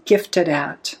 what are you gifted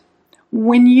at?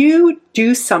 when you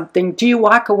do something, do you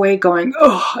walk away going,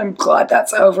 oh, I'm glad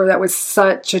that's over. That was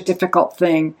such a difficult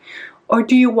thing. Or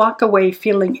do you walk away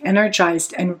feeling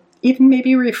energized and even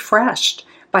maybe refreshed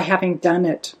by having done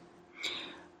it?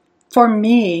 For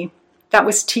me, that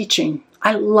was teaching.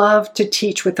 I love to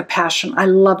teach with a passion. I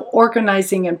love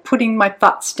organizing and putting my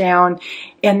thoughts down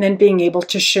and then being able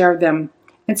to share them.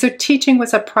 And so teaching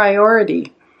was a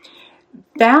priority.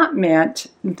 That meant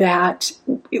that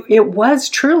it was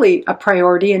truly a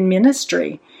priority in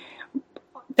ministry.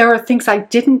 There are things I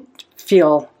didn't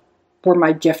feel were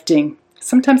my gifting.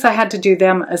 Sometimes I had to do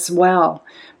them as well.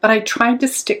 But I tried to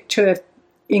stick to it,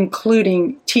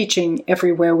 including teaching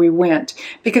everywhere we went,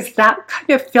 because that kind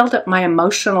of filled up my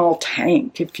emotional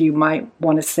tank, if you might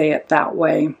want to say it that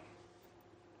way.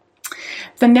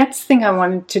 The next thing I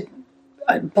wanted to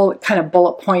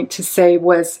bullet point to say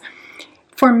was,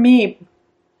 for me,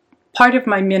 part of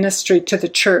my ministry to the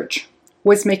church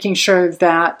was making sure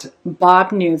that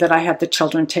Bob knew that I had the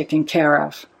children taken care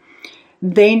of.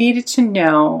 They needed to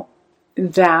know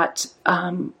that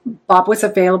Bob was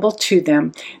available to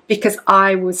them because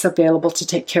I was available to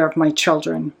take care of my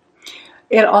children.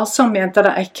 It also meant that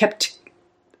I kept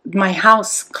my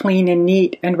house clean and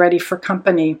neat and ready for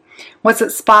company. Was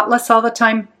it spotless all the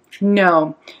time?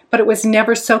 No, but it was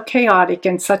never so chaotic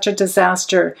and such a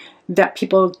disaster that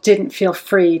people didn't feel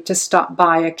free to stop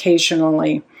by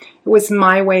occasionally. It was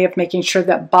my way of making sure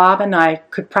that Bob and I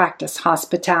could practice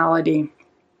hospitality.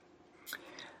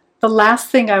 The last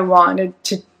thing I wanted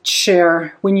to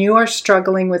share when you are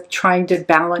struggling with trying to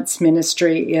balance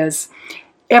ministry is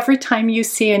every time you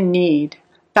see a need,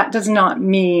 that does not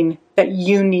mean that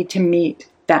you need to meet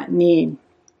that need.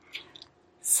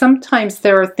 Sometimes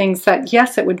there are things that,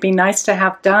 yes, it would be nice to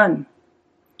have done.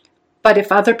 But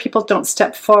if other people don't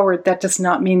step forward, that does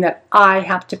not mean that I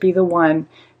have to be the one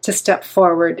to step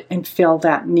forward and fill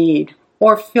that need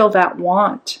or fill that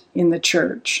want in the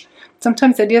church.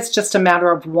 Sometimes it is just a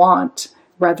matter of want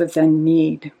rather than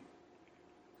need.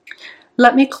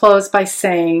 Let me close by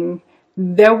saying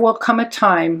there will come a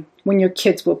time when your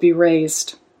kids will be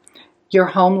raised. Your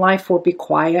home life will be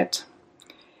quiet,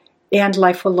 and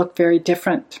life will look very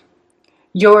different.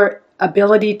 Your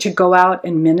ability to go out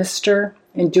and minister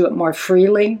and do it more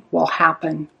freely will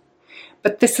happen.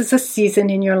 But this is a season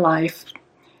in your life.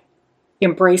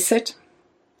 Embrace it,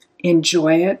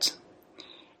 enjoy it,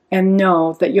 and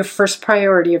know that your first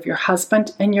priority of your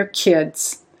husband and your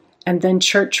kids, and then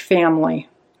church family,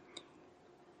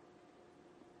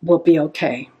 will be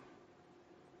okay.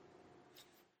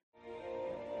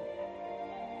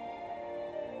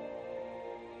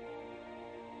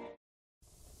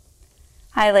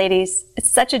 Hi ladies, it's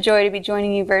such a joy to be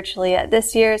joining you virtually at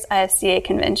this year's IFCA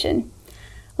convention.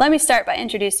 Let me start by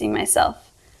introducing myself.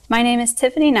 My name is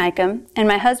Tiffany Nykum, and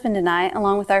my husband and I,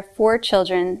 along with our 4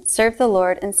 children, serve the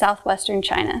Lord in southwestern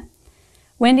China.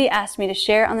 Wendy asked me to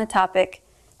share on the topic,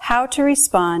 how to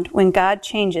respond when God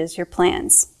changes your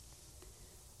plans.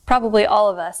 Probably all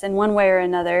of us, in one way or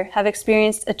another, have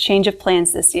experienced a change of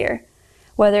plans this year,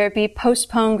 whether it be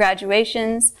postponed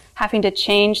graduations, having to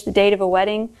change the date of a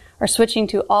wedding, or switching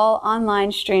to all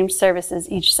online streamed services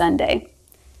each Sunday.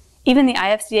 Even the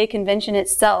IFCA convention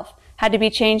itself had to be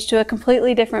changed to a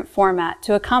completely different format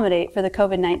to accommodate for the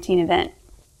COVID-19 event.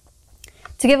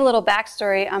 To give a little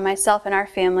backstory on myself and our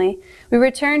family, we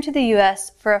returned to the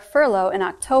U.S. for a furlough in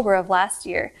October of last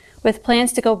year, with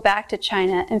plans to go back to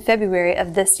China in February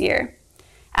of this year.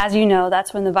 As you know,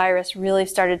 that's when the virus really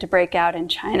started to break out in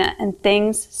China and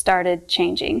things started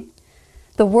changing.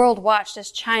 The world watched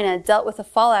as China dealt with the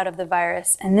fallout of the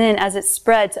virus and then as it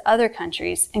spread to other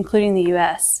countries, including the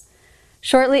U.S.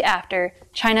 Shortly after,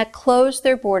 China closed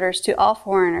their borders to all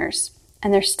foreigners,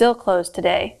 and they're still closed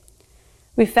today.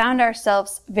 We found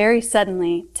ourselves very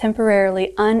suddenly,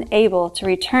 temporarily unable to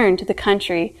return to the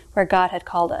country where God had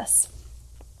called us.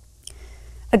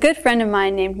 A good friend of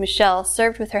mine named Michelle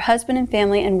served with her husband and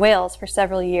family in Wales for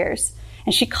several years,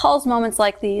 and she calls moments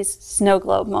like these snow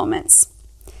globe moments.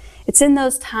 It's in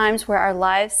those times where our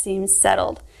lives seem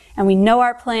settled, and we know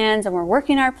our plans, and we're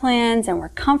working our plans, and we're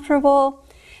comfortable,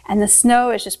 and the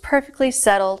snow is just perfectly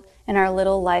settled in our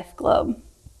little life globe.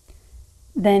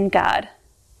 Then God,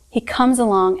 He comes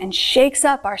along and shakes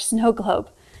up our snow globe.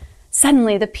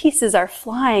 Suddenly the pieces are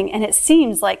flying, and it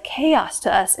seems like chaos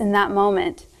to us in that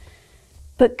moment.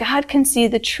 But God can see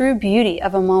the true beauty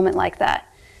of a moment like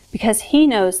that, because He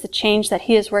knows the change that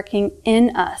He is working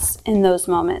in us in those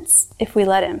moments, if we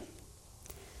let Him.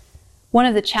 One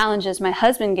of the challenges my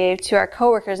husband gave to our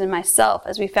coworkers and myself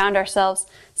as we found ourselves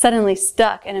suddenly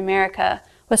stuck in America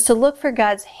was to look for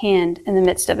God's hand in the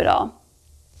midst of it all.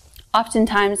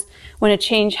 Oftentimes, when a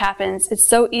change happens, it's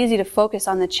so easy to focus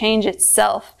on the change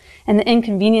itself and the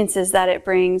inconveniences that it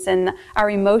brings and our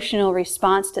emotional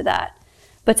response to that.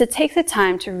 But to take the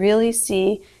time to really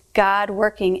see God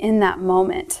working in that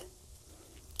moment.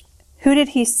 Who did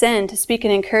he send to speak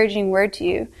an encouraging word to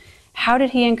you? How did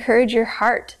he encourage your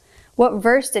heart? What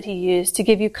verse did he use to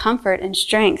give you comfort and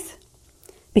strength?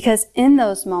 Because in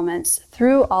those moments,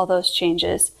 through all those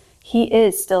changes, he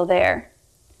is still there.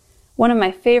 One of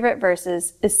my favorite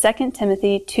verses is 2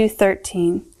 Timothy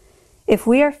 2:13. If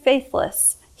we are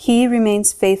faithless, he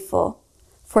remains faithful,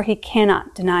 for he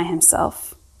cannot deny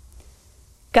himself.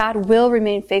 God will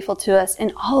remain faithful to us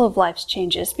in all of life's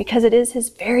changes because it is his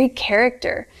very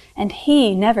character, and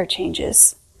he never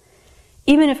changes.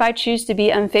 Even if I choose to be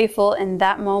unfaithful in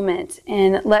that moment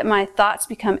and let my thoughts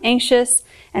become anxious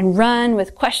and run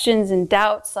with questions and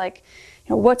doubts like,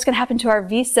 what's going to happen to our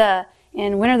visa?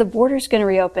 And when are the borders going to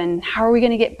reopen? How are we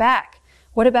going to get back?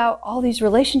 What about all these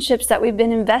relationships that we've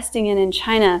been investing in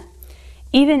China?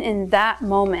 Even in that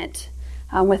moment,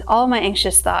 with all my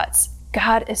anxious thoughts,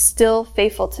 God is still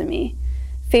faithful to me,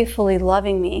 faithfully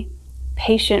loving me,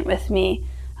 patient with me,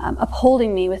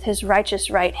 upholding me with his righteous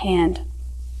right hand.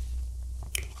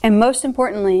 And most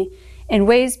importantly, in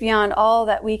ways beyond all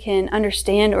that we can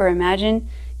understand or imagine,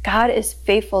 God is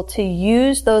faithful to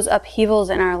use those upheavals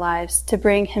in our lives to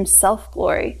bring himself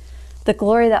glory, the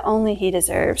glory that only he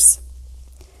deserves.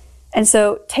 And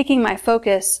so, taking my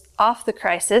focus off the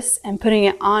crisis and putting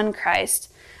it on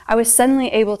Christ, I was suddenly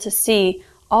able to see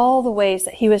all the ways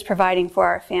that he was providing for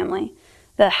our family,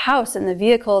 the house and the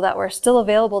vehicle that were still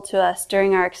available to us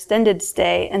during our extended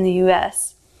stay in the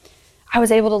U.S. I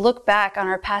was able to look back on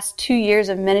our past 2 years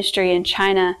of ministry in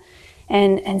China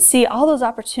and see all those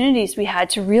opportunities we had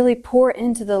to really pour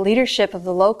into the leadership of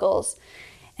the locals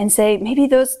and say, maybe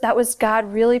that was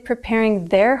God really preparing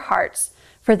their hearts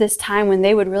for this time when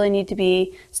they would really need to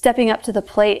be stepping up to the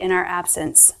plate in our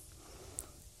absence.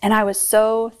 And I was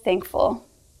so thankful.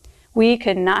 We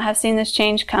could not have seen this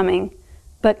change coming,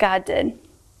 but God did.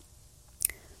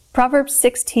 Proverbs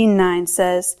 16:9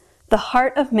 says, "The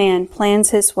heart of man plans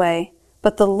his way,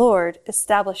 but the Lord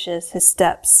establishes his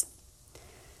steps."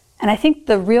 And I think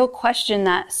the real question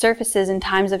that surfaces in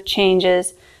times of change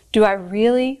is, do I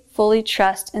really fully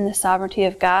trust in the sovereignty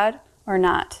of God or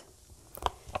not?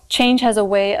 Change has a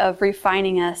way of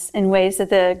refining us in ways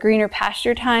that the greener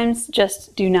pasture times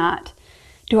just do not.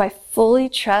 Do I fully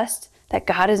trust that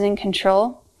God is in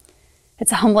control?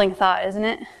 It's a humbling thought, isn't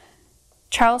it?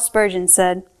 Charles Spurgeon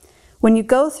said, "When you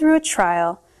go through a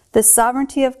trial, the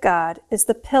sovereignty of God is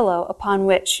the pillow upon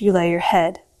which you lay your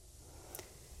head."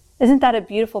 Isn't that a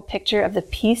beautiful picture of the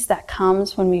peace that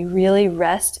comes when we really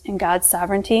rest in God's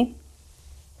sovereignty?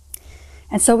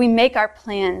 And so we make our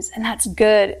plans, and that's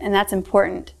good and that's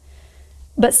important.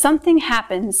 But something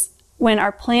happens when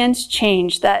our plans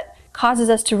change that causes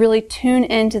us to really tune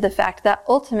into the fact that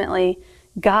ultimately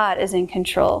God is in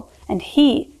control and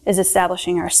he is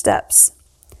establishing our steps.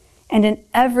 And in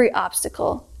every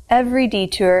obstacle, every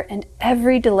detour, and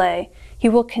every delay, he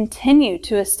will continue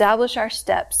to establish our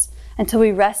steps until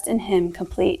we rest in him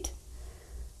complete.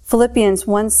 Philippians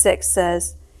 1:6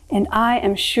 says, "And I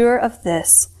am sure of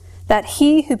this, that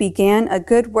he who began a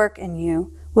good work in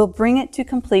you will bring it to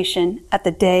completion at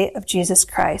the day of Jesus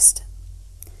Christ."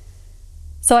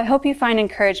 So I hope you find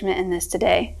encouragement in this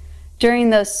today, during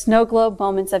those snow globe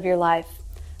moments of your life,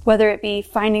 whether it be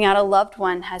finding out a loved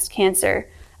one has cancer,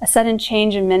 a sudden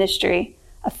change in ministry,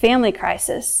 a family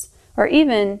crisis, or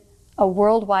even a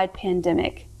worldwide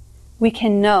pandemic. We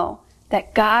can know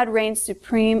that God reigns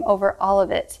supreme over all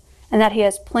of it, and that he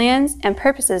has plans and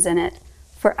purposes in it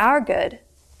for our good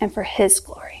and for his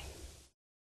glory.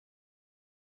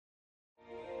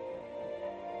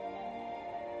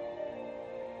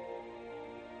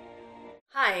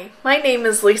 Hi, my name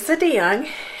is Lisa DeYoung,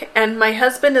 and my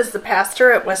husband is the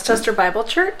pastor at Westchester Bible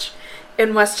Church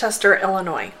in Westchester,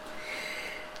 Illinois.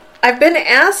 I've been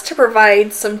asked to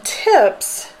provide some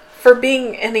tips for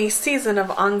being in a season of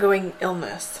ongoing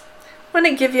illness. I want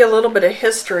to give you a little bit of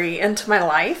history into my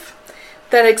life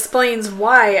that explains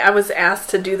why I was asked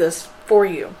to do this for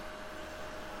you.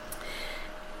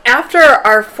 After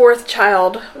our fourth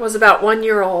child was about 1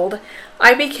 year old,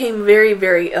 I became very,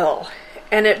 very ill,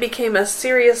 and it became a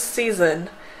serious season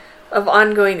of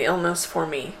ongoing illness for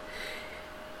me.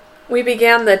 We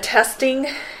began the testing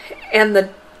and the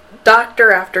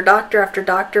doctor after doctor after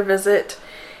doctor visit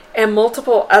and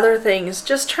multiple other things,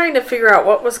 just trying to figure out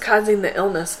what was causing the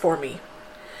illness for me.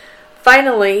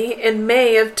 Finally, in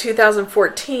May of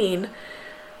 2014,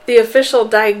 the official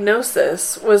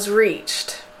diagnosis was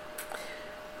reached.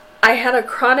 I had a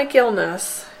chronic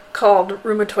illness called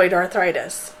rheumatoid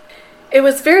arthritis. It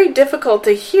was very difficult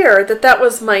to hear that that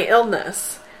was my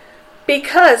illness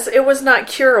because it was not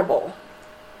curable,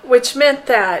 which meant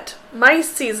that my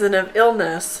season of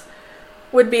illness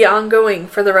would be ongoing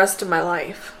for the rest of my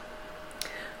life.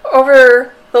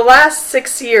 Over the last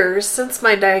 6 years since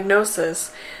my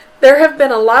diagnosis, there have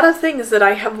been a lot of things that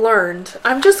I have learned.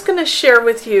 I'm just going to share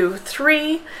with you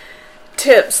 3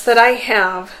 tips that I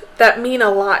have that mean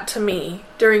a lot to me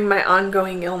during my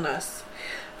ongoing illness.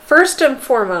 First and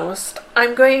foremost,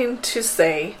 I'm going to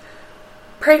say,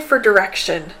 pray for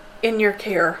direction in your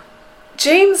care.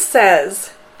 James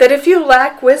says that if you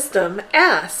lack wisdom,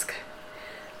 ask.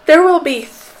 There will be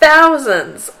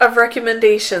thousands of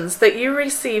recommendations that you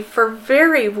receive for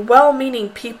very well-meaning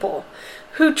people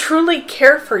who truly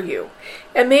care for you.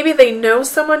 And maybe they know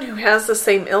someone who has the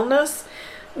same illness,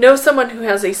 know someone who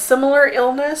has a similar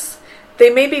illness. They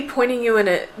may be pointing you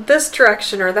in this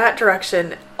direction or that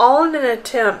direction, all in an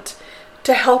attempt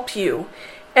to help you.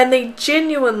 And they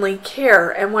genuinely care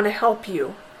and want to help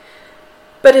you.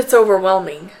 But it's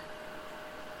overwhelming.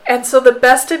 And so the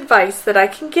best advice that I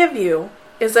can give you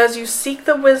is, as you seek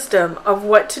the wisdom of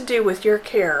what to do with your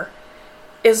care,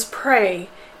 is pray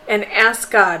and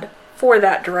ask God for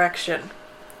that direction.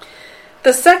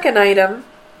 The second item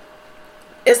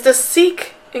is to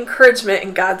seek encouragement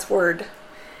in God's Word.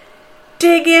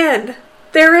 Dig in.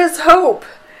 There is hope.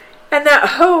 And that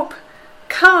hope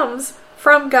comes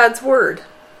from God's Word.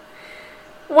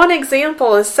 One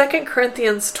example is 2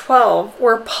 Corinthians 12,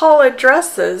 where Paul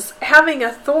addresses having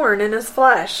a thorn in his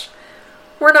flesh.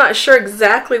 We're not sure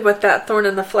exactly what that thorn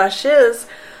in the flesh is,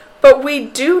 but we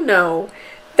do know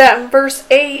that in verse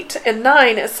 8 and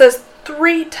 9 it says,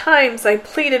 3 times I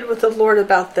pleaded with the Lord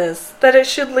about this, that it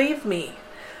should leave me.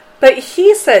 But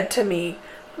he said to me,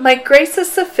 my grace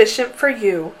is sufficient for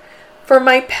you, for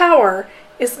my power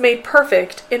is made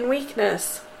perfect in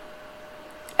weakness.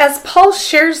 As Paul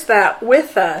shares that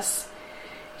with us,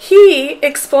 he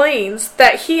explains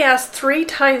that he asked 3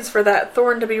 times for that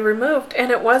thorn to be removed, and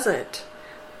it wasn't.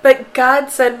 But God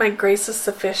said, my grace is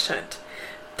sufficient.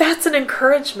 That's an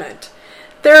encouragement.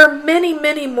 There are many,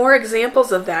 many more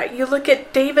examples of that. You look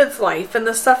at David's life and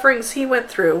the sufferings he went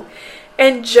through,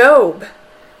 and Job.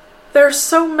 There's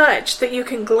so much that you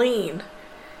can glean.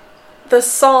 The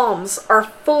Psalms are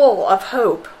full of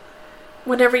hope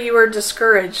whenever you are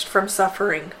discouraged from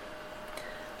suffering.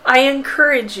 I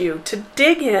encourage you to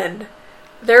dig in.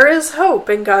 There is hope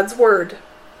in God's Word.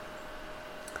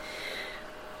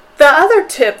 The other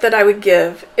tip that I would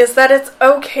give is that it's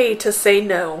okay to say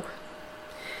no.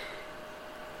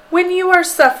 When you are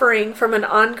suffering from an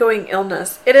ongoing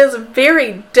illness, it is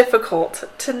very difficult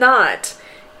to not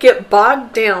get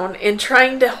bogged down in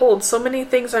trying to hold so many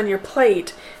things on your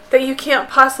plate that you can't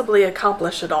possibly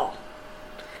accomplish it all.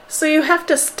 So you have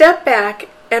to step back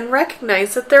and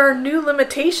recognize that there are new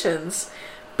limitations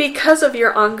because of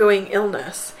your ongoing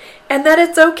illness, and that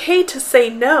it's okay to say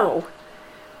no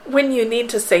when you need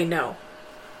to say no.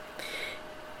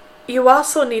 You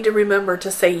also need to remember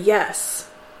to say yes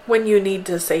when you need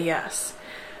to say yes.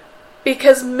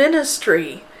 Because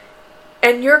ministry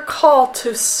and your call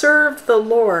to serve the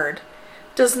Lord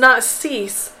does not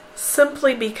cease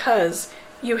simply because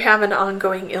you have an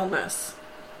ongoing illness.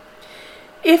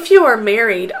 If you are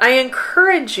married, I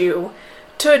encourage you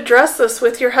to address this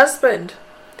with your husband.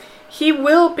 He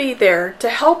will be there to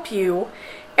help you,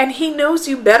 and he knows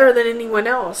you better than anyone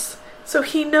else. So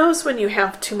he knows when you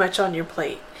have too much on your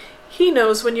plate. He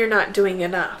knows when you're not doing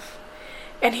enough.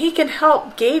 And he can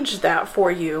help gauge that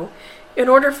for you in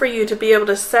order for you to be able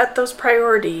to set those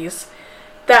priorities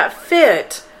that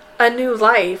fit a new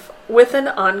life with an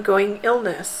ongoing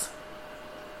illness.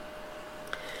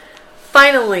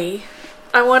 Finally,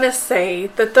 I want to say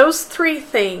that those 3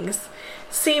 things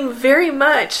seem very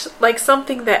much like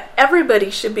something that everybody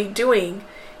should be doing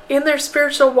in their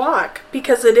spiritual walk,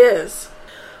 because it is.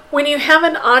 When you have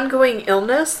an ongoing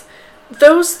illness,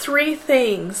 those 3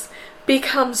 things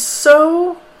become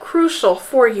so crucial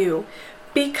for you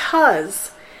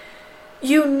because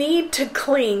you need to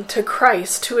cling to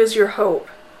Christ, who is your hope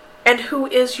and who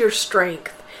is your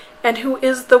strength and who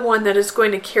is the one that is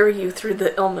going to carry you through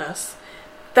the illness.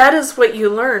 That is what you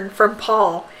learn from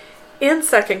Paul in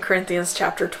 2 Corinthians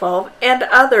chapter 12 and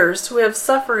others who have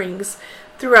sufferings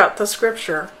throughout the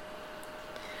scripture.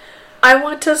 I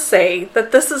want to say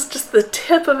that this is just the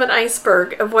tip of an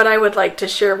iceberg of what I would like to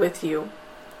share with you.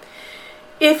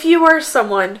 If you are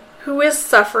someone who is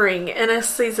suffering in a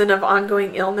season of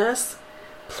ongoing illness,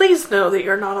 please know that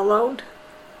you're not alone.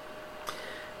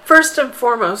 First and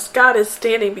foremost, God is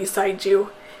standing beside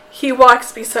you. He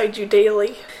walks beside you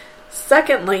daily.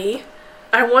 Secondly,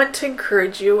 I want to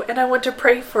encourage you and I want to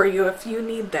pray for you if you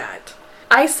need that.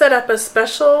 I set up a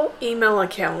special email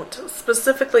account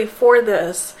specifically for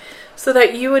this so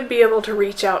that you would be able to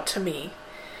reach out to me.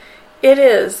 It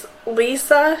is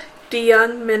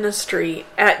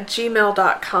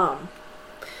lisadeyoungministry@gmail.com.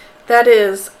 That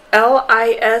is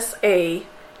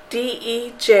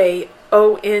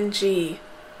LISADEJONG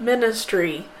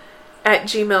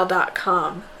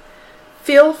ministry@gmail.com.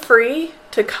 Feel free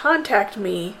to contact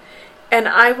me and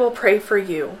I will pray for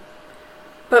you.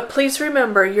 But please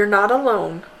remember, you're not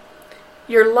alone.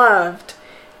 You're loved,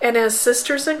 and as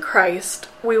sisters in Christ,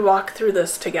 we walk through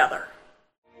this together.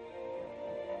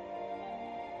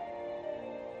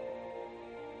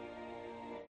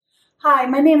 Hi,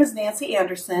 my name is Nancy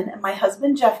Anderson, and my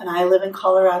husband Jeff and I live in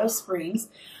Colorado Springs,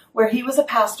 where he was a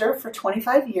pastor for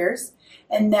 25 years,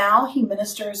 and now he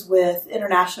ministers with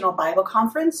International Bible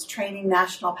Conference, training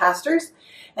national pastors,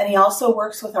 and he also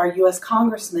works with our U.S.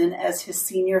 Congressman as his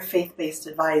senior faith-based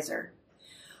advisor.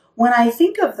 When I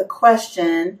think of the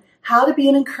question, how to be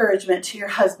an encouragement to your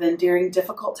husband during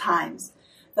difficult times,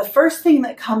 the first thing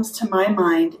that comes to my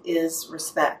mind is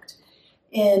respect.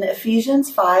 In Ephesians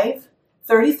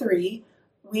 5:33,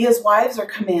 we as wives are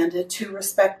commanded to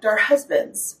respect our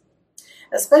husbands.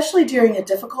 Especially during a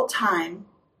difficult time,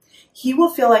 he will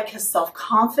feel like his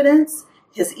self-confidence,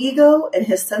 his ego, and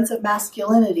his sense of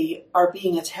masculinity are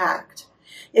being attacked.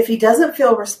 If he doesn't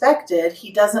feel respected,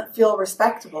 he doesn't feel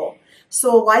respectable.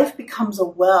 So a wife becomes a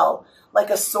well, like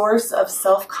a source of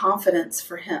self-confidence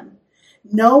for him.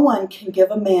 No one can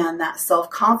give a man that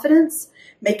self-confidence,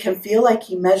 make him feel like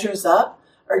he measures up,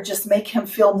 or just make him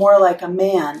feel more like a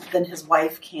man than his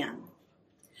wife can.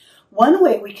 One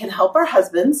way we can help our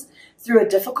husbands through a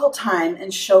difficult time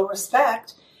and show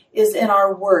respect is in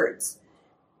our words.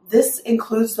 This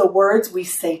includes the words we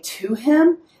say to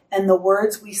him and the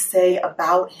words we say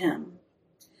about him.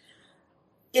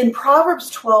 In Proverbs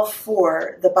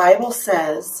 12:4, the Bible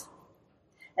says,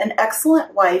 "An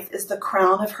excellent wife is the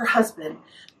crown of her husband,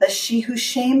 but she who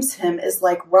shames him is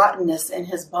like rottenness in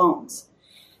his bones."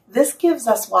 This gives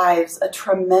us wives a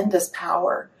tremendous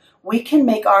power. We can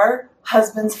make our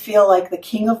husbands feel like the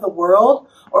king of the world,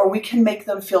 or we can make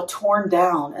them feel torn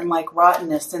down and like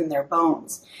rottenness in their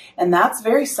bones. And that's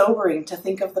very sobering to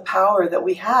think of the power that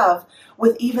we have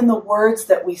with even the words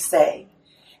that we say.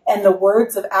 And the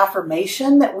words of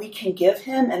affirmation that we can give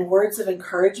him and words of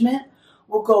encouragement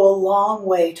will go a long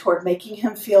way toward making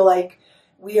him feel like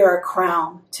we are a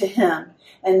crown to him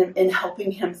and in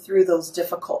helping him through those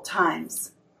difficult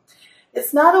times.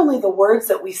 It's not only the words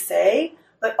that we say,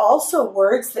 but also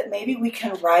words that maybe we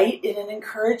can write in an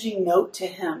encouraging note to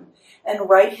him and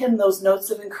write him those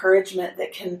notes of encouragement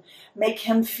that can make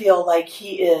him feel like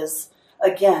he is,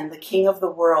 again, the king of the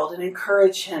world and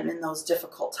encourage him in those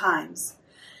difficult times.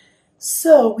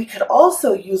 So we could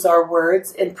also use our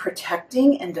words in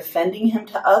protecting and defending him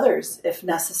to others if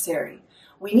necessary.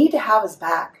 We need to have his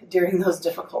back during those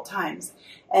difficult times.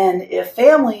 And if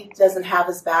family doesn't have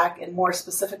his back, and more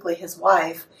specifically his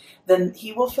wife, then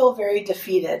he will feel very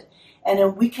defeated.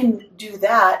 And we can do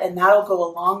that, and that'll go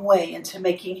a long way into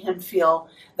making him feel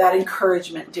that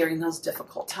encouragement during those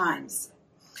difficult times.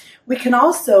 We can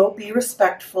also be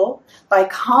respectful by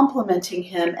complimenting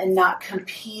him and not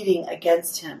competing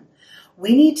against him.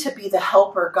 We need to be the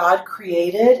helper God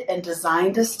created and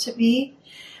designed us to be.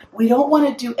 We don't want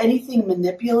to do anything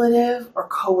manipulative or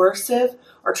coercive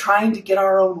or trying to get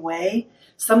our own way.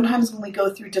 Sometimes when we go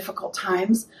through difficult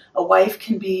times, a wife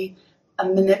can be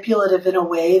manipulative in a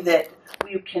way that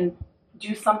we can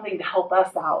do something to help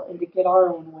us out and to get our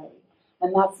own way.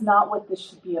 And that's not what this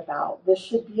should be about. This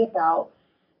should be about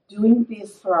doing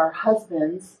this for our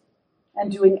husbands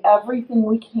and doing everything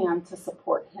we can to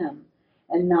support him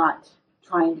and not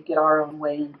trying to get our own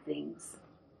way in things.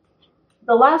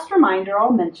 The last reminder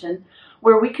I'll mention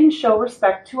where we can show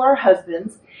respect to our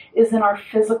husbands is in our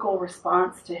physical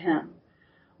response to him.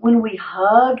 When we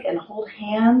hug and hold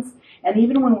hands, and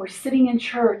even when we're sitting in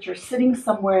church or sitting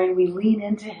somewhere and we lean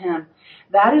into him,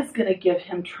 that is going to give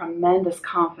him tremendous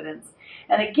confidence.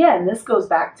 And again, this goes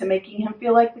back to making him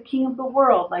feel like the king of the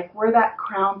world, like we're that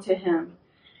crown to him.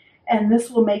 And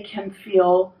this will make him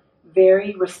feel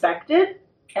very respected,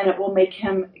 and it will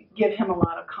give him a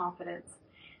lot of confidence.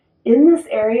 In this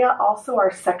area, also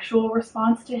our sexual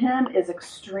response to him is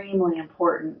extremely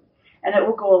important, and it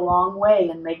will go a long way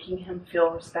in making him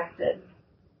feel respected.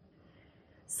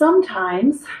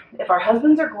 Sometimes, if our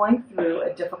husbands are going through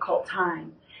a difficult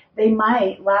time, they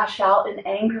might lash out in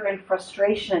anger and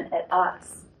frustration at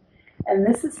us. And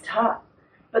this is tough,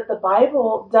 but the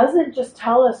Bible doesn't just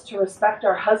tell us to respect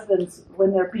our husbands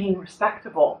when they're being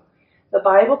respectable. The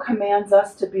Bible commands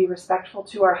us to be respectful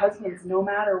to our husbands no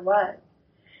matter what.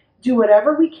 Do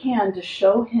whatever we can to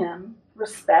show him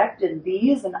respect in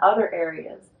these and other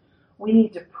areas. We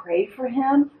need to pray for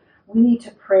him. We need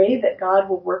to pray that God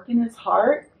will work in his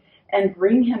heart and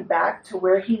bring him back to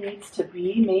where he needs to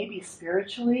be, maybe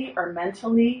spiritually or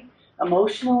mentally,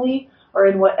 emotionally, or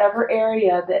in whatever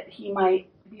area that he might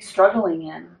be struggling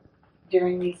in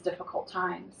during these difficult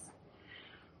times.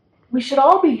 We should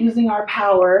all be using our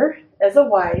power as a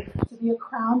wife to be a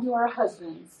crown to our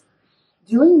husbands.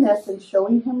 Doing this and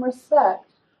showing him respect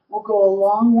will go a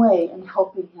long way in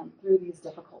helping him through these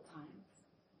difficult times.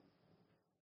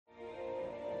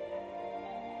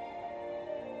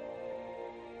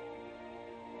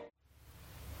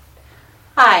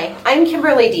 Hi, I'm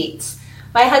Kimberly Dietz.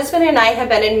 My husband and I have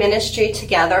been in ministry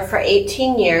together for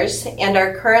 18 years and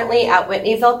are currently at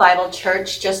Whitneyville Bible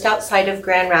Church just outside of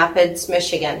Grand Rapids,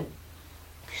 Michigan.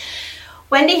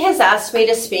 Wendy has asked me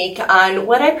to speak on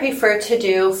what I prefer to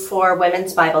do for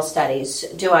women's Bible studies.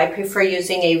 Do I prefer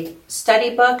using a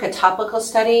study book, a topical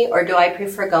study, or do I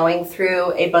prefer going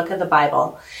through a book of the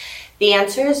Bible? The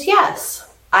answer is yes.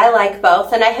 I like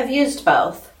both and I have used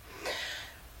both.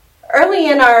 Early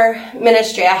in our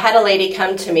ministry, I had a lady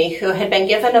come to me who had been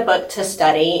given a book to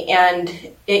study, and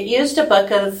it used a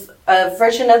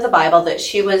version of the Bible that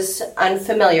she was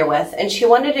unfamiliar with, and she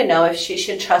wanted to know if she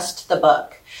should trust the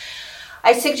book.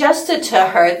 I suggested to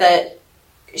her that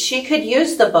she could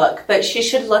use the book, but she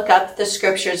should look up the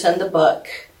scriptures in the book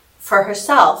for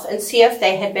herself and see if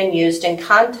they had been used in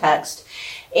context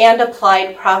and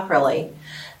applied properly.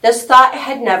 This thought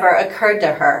had never occurred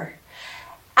to her.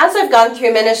 As I've gone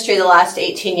through ministry the last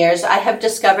 18 years, I have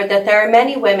discovered that there are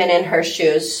many women in her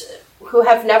shoes who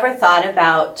have never thought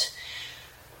about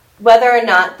whether or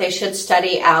not they should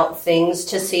study out things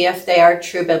to see if they are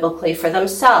true biblically for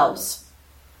themselves.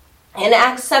 In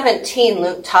Acts 17,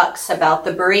 Luke talks about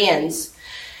the Bereans.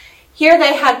 Here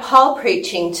they had Paul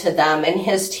preaching to them and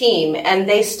his team, and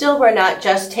they still were not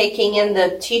just taking in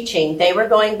the teaching. They were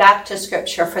going back to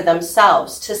Scripture for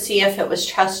themselves to see if it was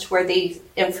trustworthy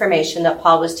information that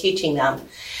Paul was teaching them.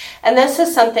 And this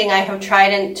is something I have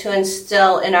tried to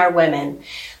instill in our women.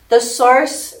 The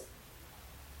source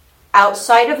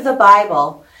outside of the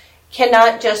Bible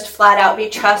cannot just flat out be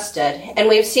trusted. And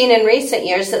we've seen in recent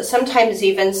years that sometimes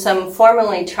even some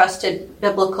formerly trusted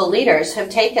biblical leaders have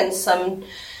taken some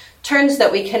turns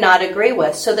that we cannot agree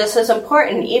with. So this is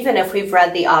important even if we've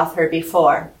read the author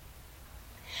before.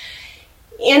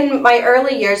 In my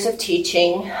early years of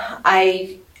teaching,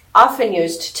 I often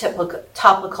used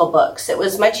topical books. It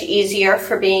was much easier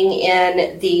for being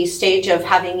in the stage of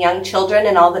having young children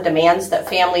and all the demands that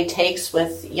family takes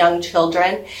with young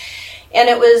children. And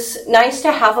it was nice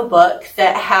to have a book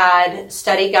that had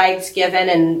study guides given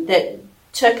and that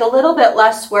took a little bit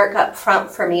less work up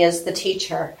front for me as the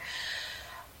teacher.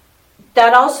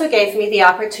 That also gave me the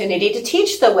opportunity to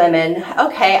teach the women,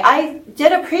 okay, I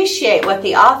did appreciate what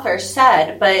the author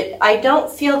said, but I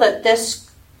don't feel that this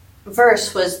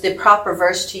verse was the proper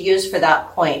verse to use for that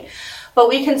point. But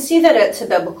we can see that it's a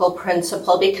biblical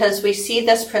principle because we see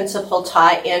this principle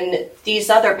taught in these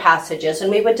other passages, and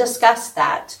we would discuss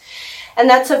that. And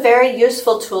that's a very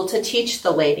useful tool to teach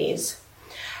the ladies.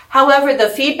 However, the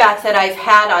feedback that I've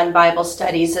had on Bible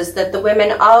studies is that the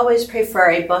women always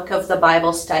prefer a book of the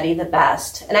Bible study the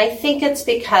best. And I think it's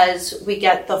because we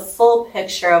get the full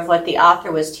picture of what the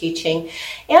author was teaching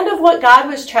and of what God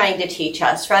was trying to teach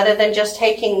us, rather than just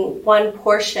taking one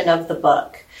portion of the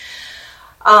book.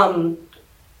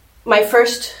 My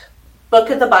first book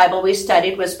of the Bible we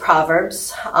studied was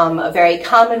Proverbs, a very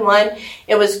common one.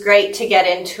 It was great to get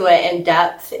into it in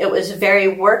depth. It was very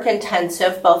work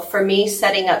intensive, both for me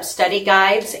setting up study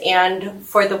guides and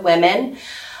for the women.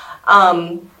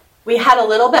 We had a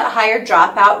little bit higher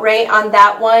dropout rate on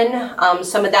that one.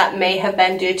 Some of that may have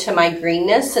been due to my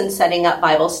greenness in setting up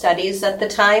Bible studies at the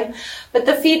time, but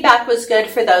the feedback was good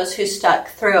for those who stuck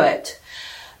through it.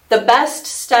 The best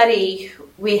study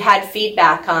we had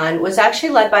feedback on was actually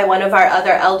led by one of our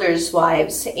other elders'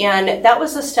 wives, and that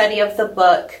was a study of the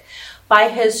book By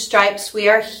His Stripes We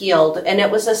Are Healed, and it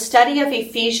was a study of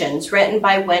Ephesians written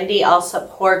by Wendy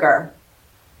Alsop Horger.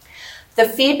 The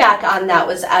feedback on that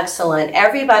was excellent.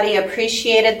 Everybody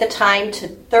appreciated the time to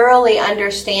thoroughly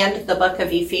understand the book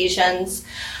of Ephesians.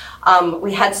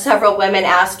 We had several women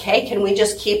ask, hey, can we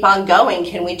just keep on going?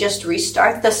 Can we just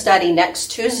restart the study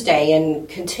next Tuesday and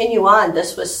continue on?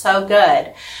 This was so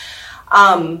good.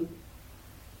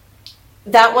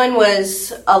 That one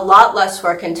was a lot less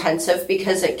work intensive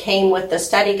because it came with the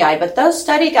study guide, but those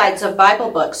study guides of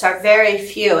Bible books are very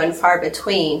few and far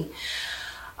between.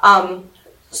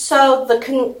 So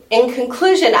in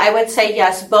conclusion, I would say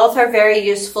yes, both are very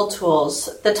useful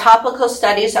tools. The topical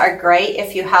studies are great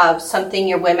if you have something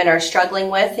your women are struggling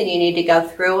with and you need to go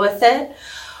through with it.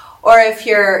 Or if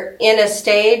you're in a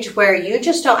stage where you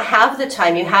just don't have the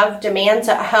time, you have demands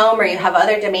at home or you have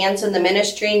other demands in the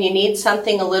ministry and you need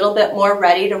something a little bit more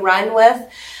ready to run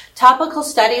with, topical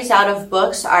studies out of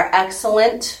books are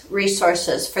excellent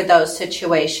resources for those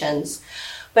situations.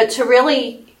 But to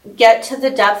really get to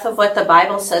the depth of what the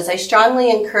Bible says, I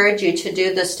strongly encourage you to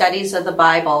do the studies of the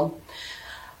Bible.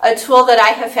 A tool that I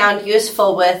have found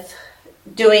useful with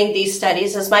doing these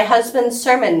studies is my husband's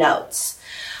sermon notes.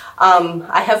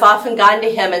 I have often gone to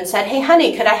him and said, hey,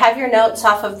 honey, could I have your notes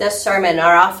off of this sermon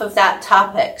or off of that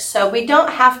topic? So we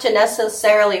don't have to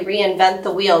necessarily reinvent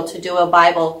the wheel to do a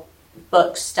Bible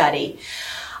book study.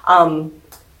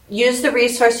 Use the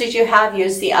resources you have,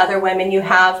 use the other women you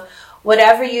have.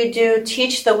 Whatever you do,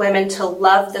 teach the women to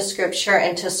love the scripture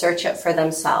and to search it for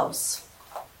themselves.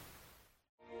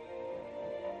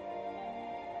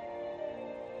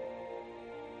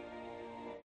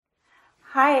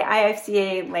 Hi,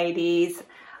 IFCA ladies.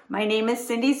 My name is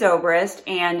Cindy Zobrist,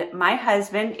 and my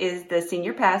husband is the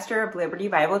senior pastor of Liberty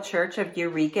Bible Church of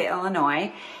Eureka,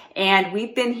 Illinois. And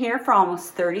we've been here for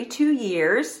almost 32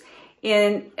 years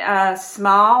in a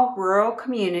small rural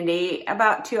community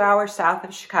about 2 hours south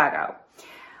of Chicago.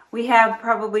 We have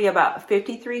probably about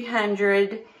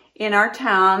 5,300 in our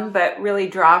town, but really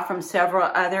draw from several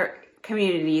other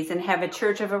communities and have a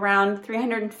church of around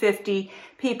 350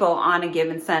 people on a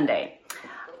given Sunday.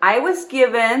 I was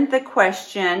given the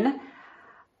question,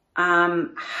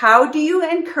 how do you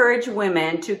encourage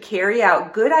women to carry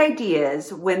out good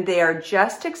ideas when they are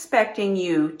just expecting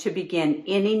you to begin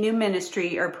any new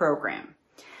ministry or program?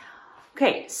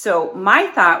 Okay, so my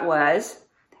thought was,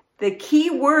 the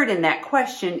key word in that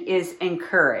question is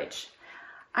encourage.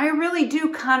 I really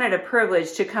do count it a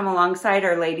privilege to come alongside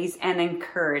our ladies and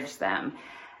encourage them.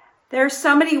 There are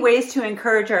so many ways to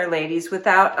encourage our ladies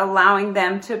without allowing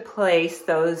them to place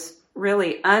those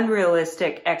really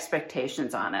unrealistic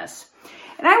expectations on us.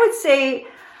 And I would say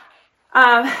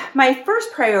my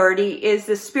first priority is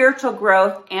the spiritual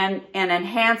growth and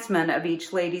enhancement of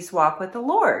each lady's walk with the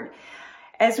Lord.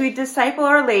 As we disciple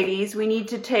our ladies, we need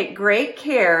to take great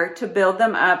care to build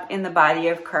them up in the body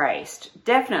of Christ.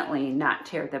 Definitely not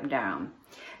tear them down.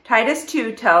 Titus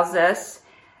 2 tells us,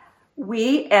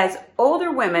 we as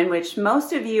older women, which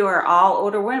most of you are all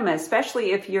older women,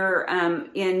 especially if you're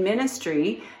in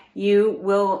ministry, you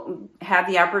will have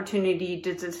the opportunity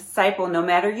to disciple no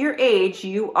matter your age.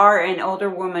 You are an older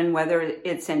woman, whether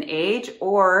it's in age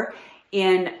or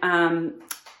in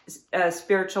a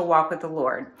spiritual walk with the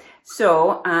Lord.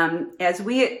 So as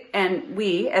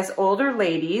we as older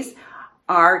ladies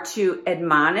are to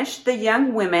admonish the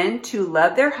young women to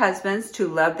love their husbands, to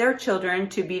love their children,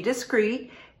 to be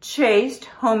discreet, chaste,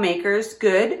 homemakers,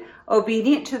 good,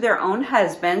 obedient to their own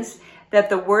husbands, that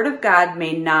the word of God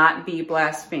may not be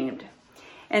blasphemed.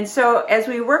 And so as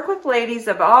we work with ladies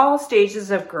of all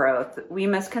stages of growth, we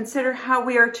must consider how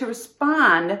we are to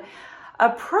respond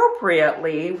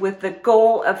appropriately with the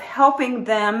goal of helping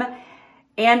them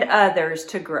and others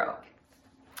to grow.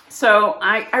 So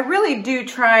I really do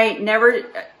try never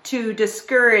to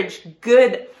discourage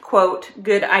good, quote,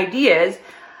 good ideas,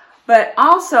 but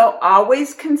also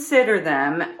always consider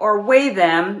them or weigh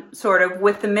them sort of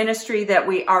with the ministry that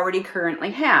we already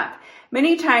currently have.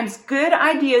 Many times good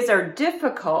ideas are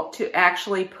difficult to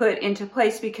actually put into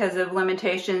place because of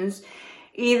limitations,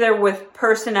 either with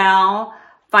personnel,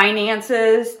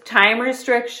 finances, time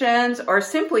restrictions, or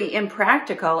simply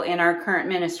impractical in our current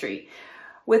ministry.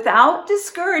 Without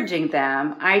discouraging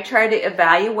them, I try to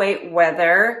evaluate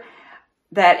whether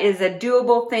that is a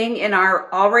doable thing in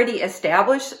our already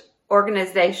established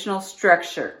organizational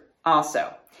structure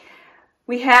also.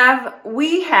 We have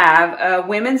a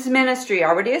women's ministry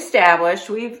already established.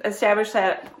 We've established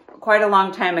that quite a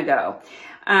long time ago.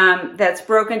 That's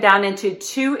broken down into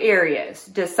two areas,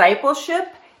 discipleship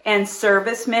and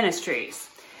service ministries.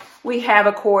 We have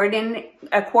a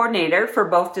coordinator for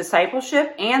both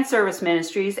discipleship and service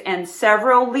ministries and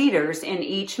several leaders in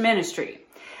each ministry.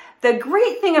 The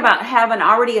great thing about having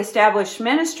already established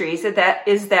ministries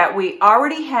is that we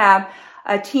already have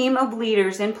a team of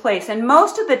leaders in place, and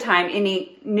most of the time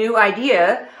any new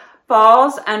idea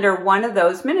falls under one of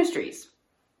those ministries.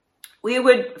 We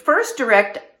would first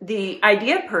direct the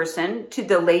idea person to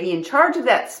the lady in charge of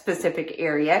that specific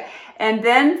area, and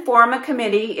then form a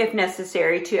committee if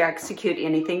necessary to execute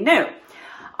anything new.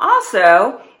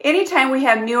 Also, anytime we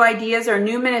have new ideas or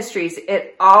new ministries,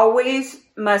 it always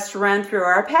must run through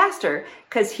our pastor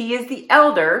because he is the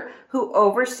elder who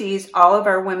oversees all of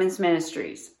our women's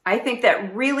ministries. I think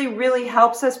that really, really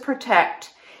helps us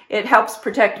protect. It helps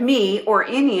protect me or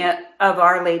any of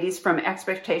our ladies from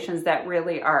expectations that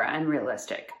really are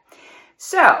unrealistic.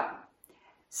 So,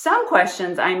 some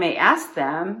questions I may ask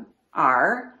them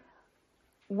are,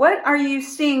 what are you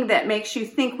seeing that makes you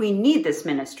think we need this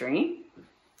ministry?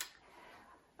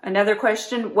 Another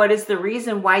question, what is the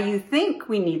reason why you think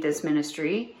we need this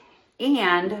ministry?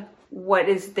 And what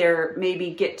is their,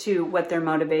 maybe get to what their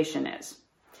motivation is.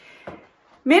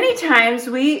 Many times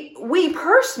we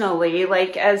personally,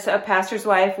 like as a pastor's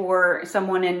wife or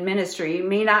someone in ministry,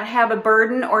 may not have a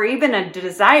burden or even a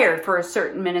desire for a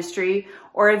certain ministry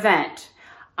or event.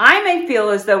 I may feel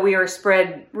as though we are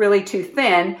spread really too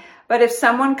thin, but if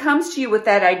someone comes to you with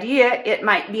that idea, it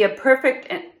might be a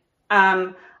perfect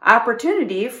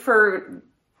opportunity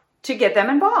to get them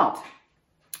involved.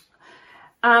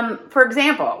 For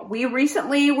example, we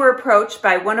recently were approached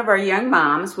by one of our young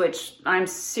moms, which I'm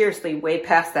seriously way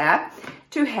past that,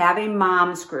 to have a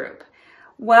mom's group.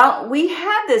 Well, we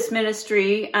had this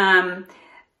ministry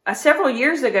several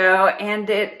years ago, and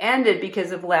it ended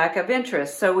because of lack of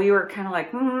interest. So we were kind of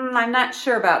like, I'm not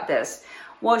sure about this.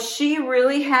 Well, she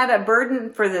really has a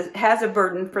burden for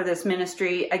this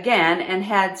ministry again, and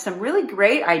had some really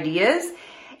great ideas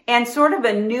and sort of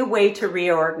a new way to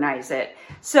reorganize it.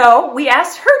 So we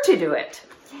asked her to do it,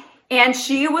 and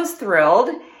she was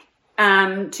thrilled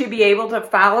to be able to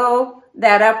follow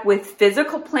that up with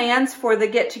physical plans for the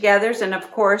get-togethers, and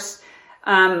of course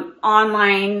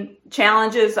online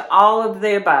challenges, all of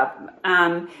the above,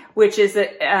 which is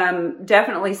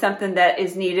definitely something that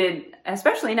is needed,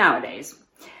 especially nowadays.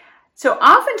 So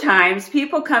oftentimes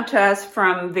people come to us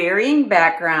from varying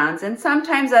backgrounds and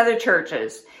sometimes other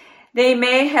churches. They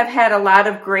may have had a lot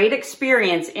of great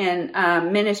experience in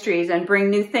ministries and bring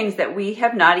new things that we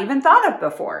have not even thought of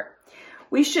before.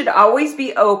 We should always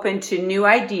be open to new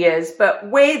ideas, but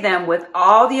weigh them with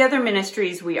all the other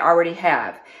ministries we already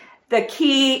have. The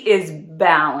key is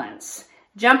balance.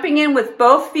 Jumping in with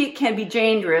both feet can be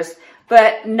dangerous,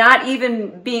 but not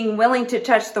even being willing to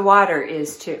touch the water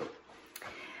is too.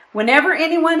 Whenever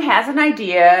anyone has an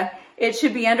idea, it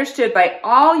should be understood by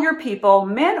all your people,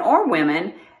 men or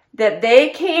women, that they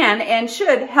can and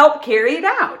should help carry it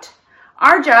out.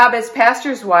 Our job as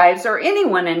pastors' wives, or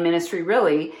anyone in ministry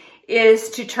really, is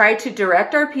to try to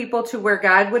direct our people to where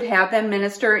God would have them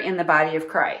minister in the body of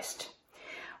Christ.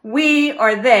 We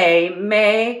or they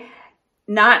may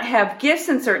not have gifts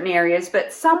in certain areas,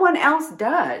 but someone else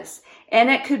does. And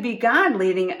it could be God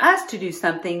leading us to do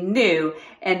something new,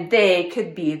 and they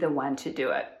could be the one to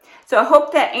do it. So I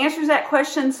hope that answers that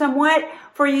question somewhat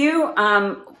for you.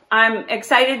 I'm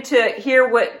excited to hear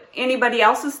what anybody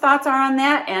else's thoughts are on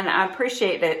that, and I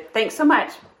appreciate it. Thanks so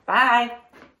much. Bye.